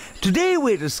 hello. Today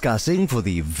we're discussing for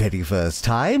the very first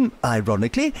time,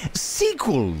 ironically,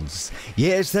 sequels.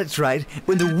 Yes, that's right,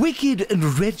 when the wicked and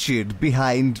wretched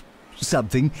behind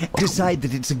something decide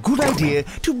that it's a good idea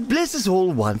to bless us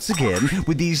all once again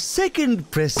with the second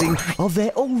pressing of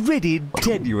their already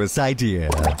tenuous idea.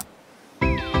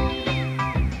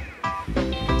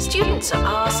 Students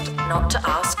are asked not to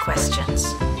ask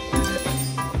questions.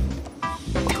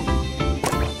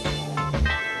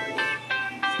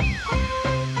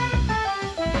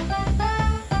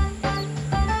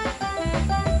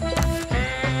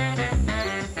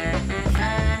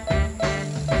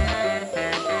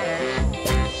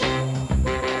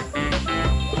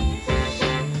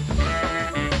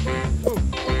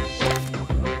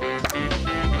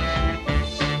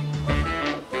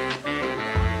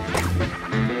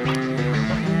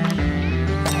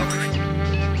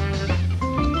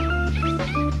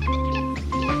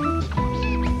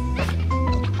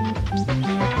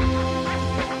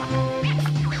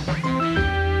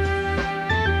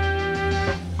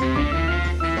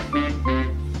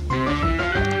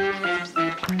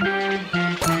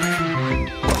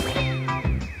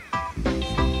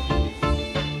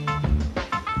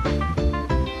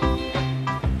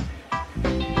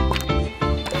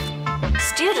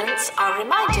 Students are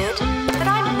reminded that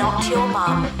I'm not your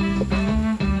mum.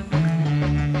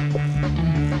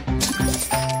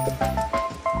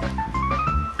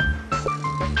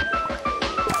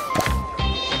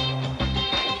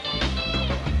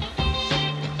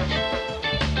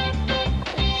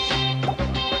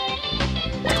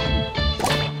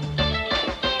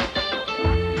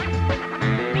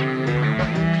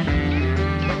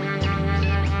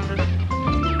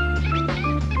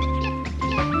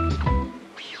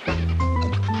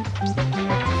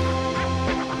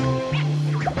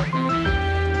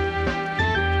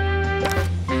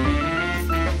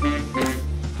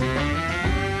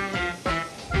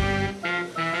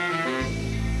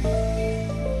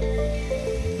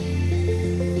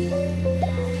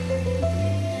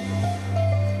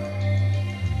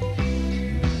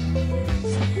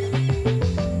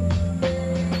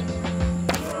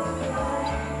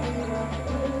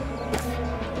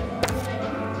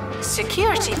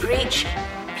 Security breach.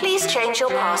 Please change your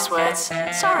passwords.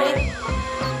 Sorry.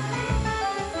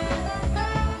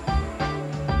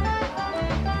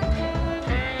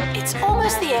 It's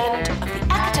almost the end of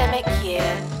the academic year,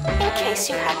 in case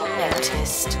you hadn't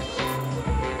noticed.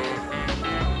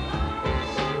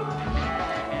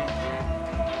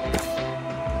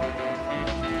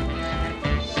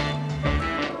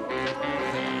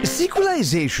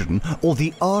 Sequelization, or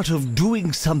the art of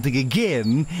doing something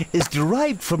again, is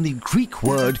derived from the Greek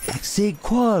word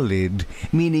sequalid,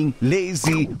 meaning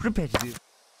lazy, repetitive.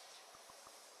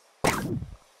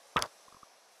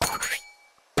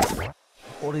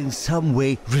 or in some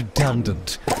way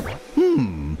redundant.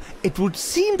 It would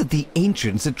seem that the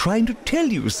ancients are trying to tell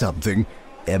you something.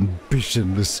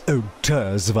 Ambitionless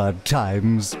auteurs of our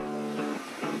times.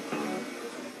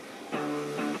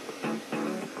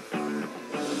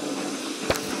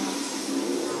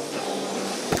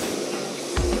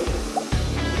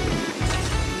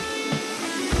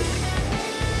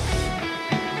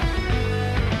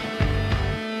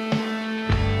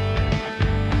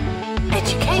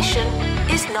 Education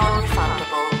is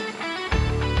non-refundable.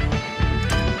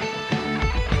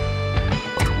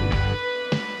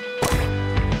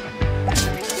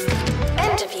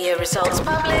 End of year results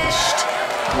published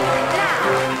now.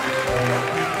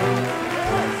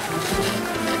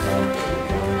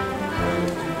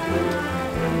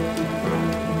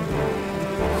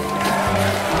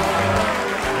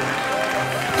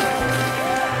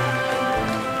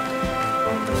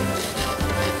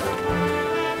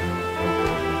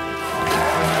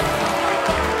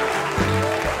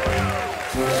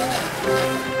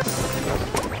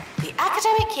 The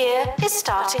academic year is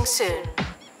starting soon.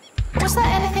 Was there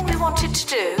anything we wanted to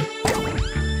do?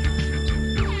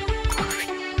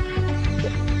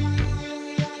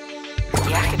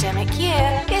 The academic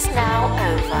year is now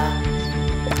over.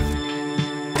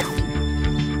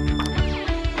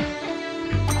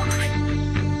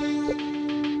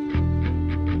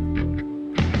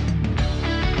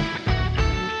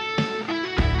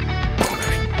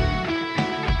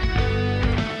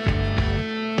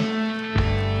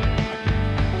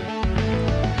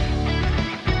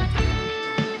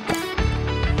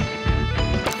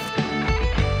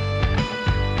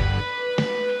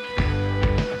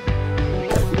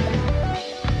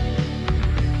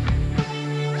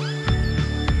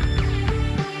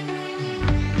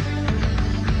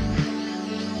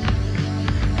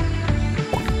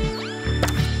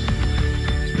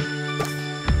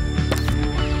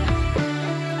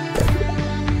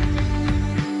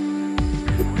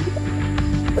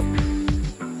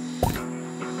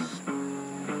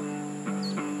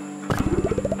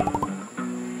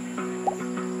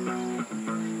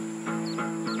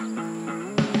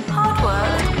 Hard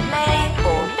work may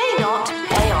or may not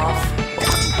pay off.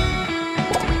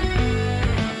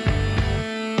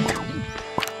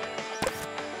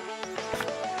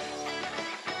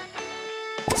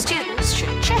 Students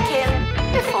should check in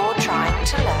before trying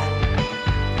to learn.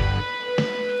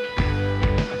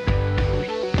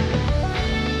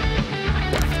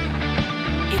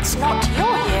 It's not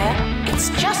your year, it's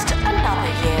just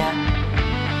another year.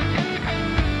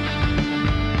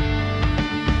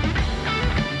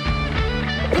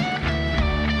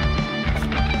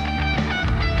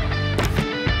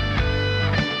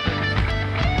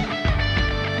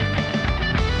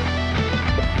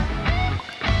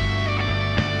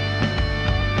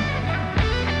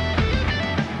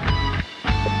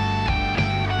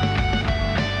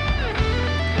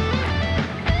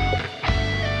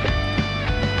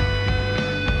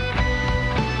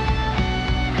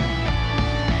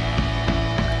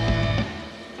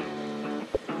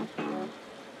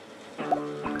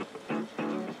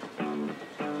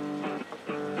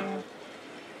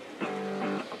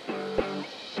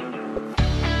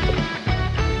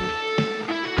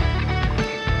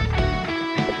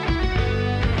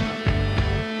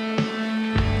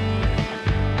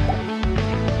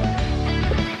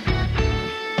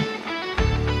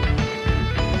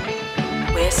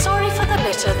 We're sorry for the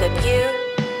litter that you...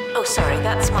 Oh, sorry,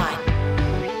 that's mine.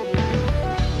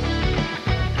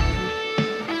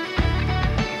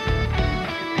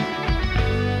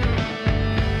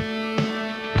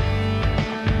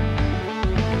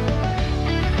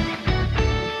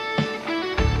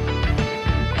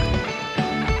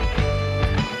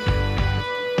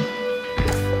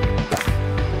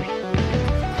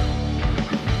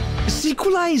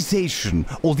 Sequelization,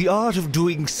 or the art of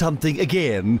doing something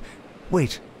again.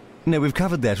 Wait, no, we've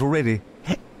covered that already.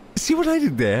 See what I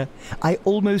did there? I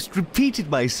almost repeated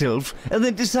myself and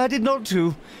then decided not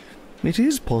to. It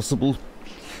is possible.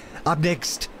 Up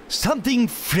next, something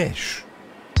fresh.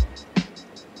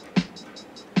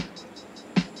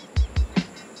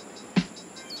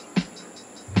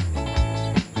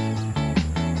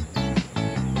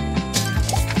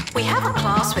 We have a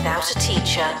class without a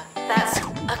teacher. That's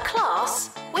a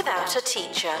class without a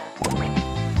teacher.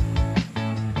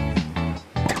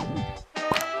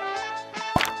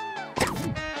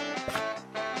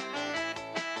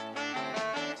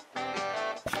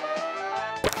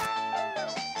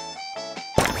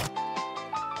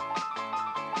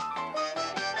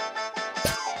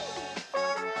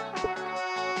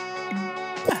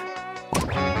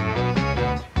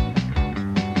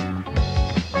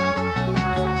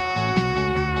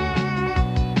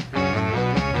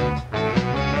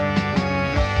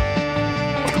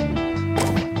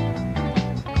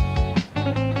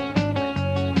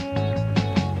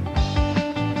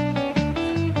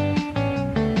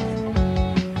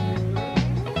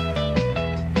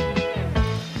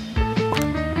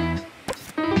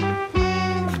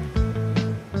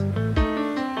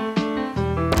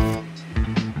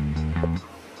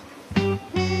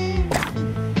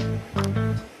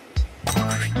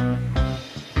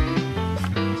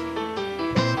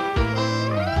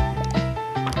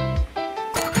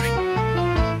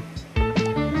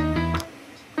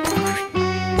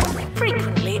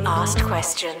 asked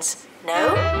questions.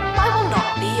 No, I will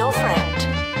not be your friend.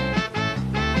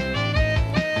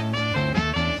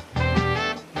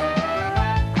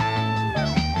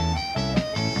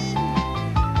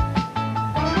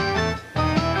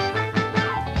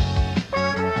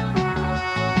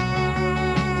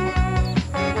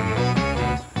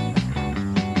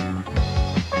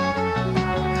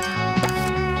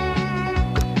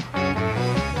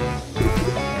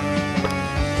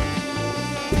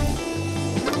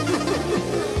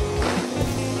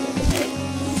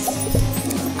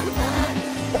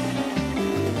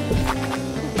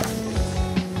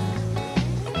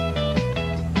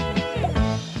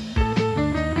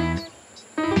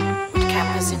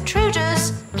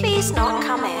 Intruders, please not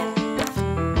come in.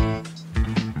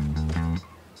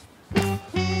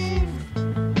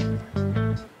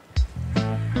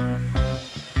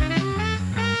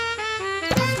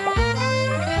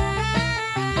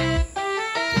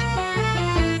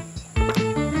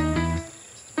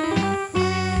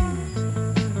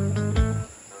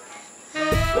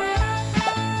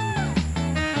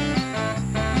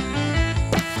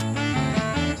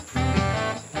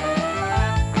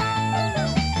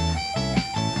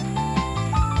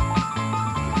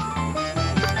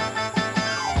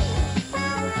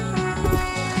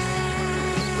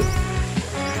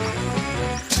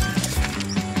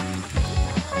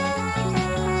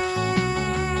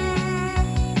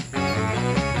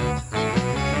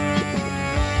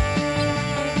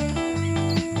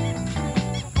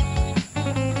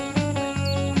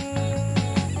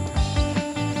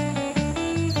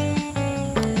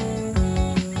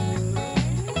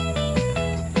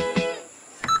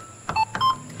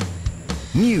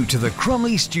 New to the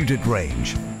Crumley student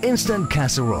range, instant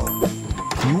casserole.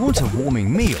 You want a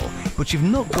warming meal, but you've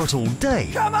not got all day.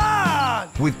 Come on!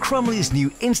 With Crumley's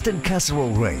new instant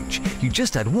casserole range, you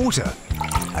just add water,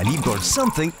 and you've got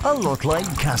something a lot like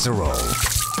casserole.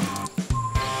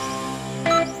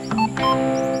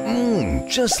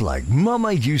 Just like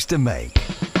Mama used to make.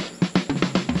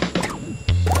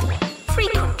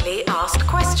 Frequently asked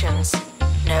questions.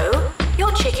 No,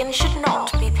 your chicken should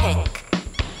not be pink.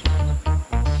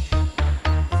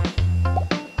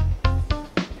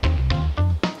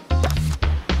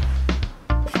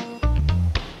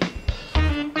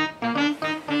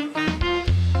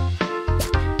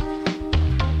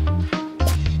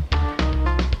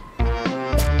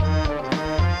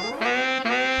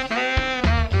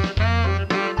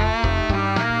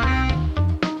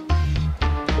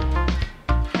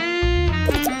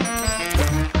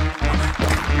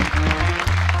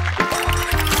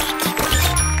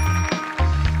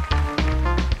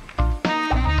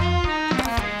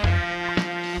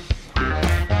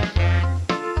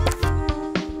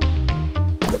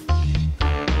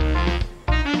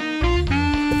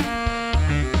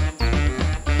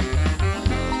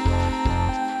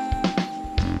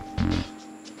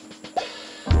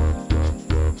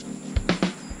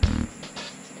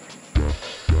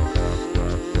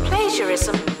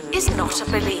 Plagiarism is not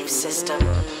a belief system.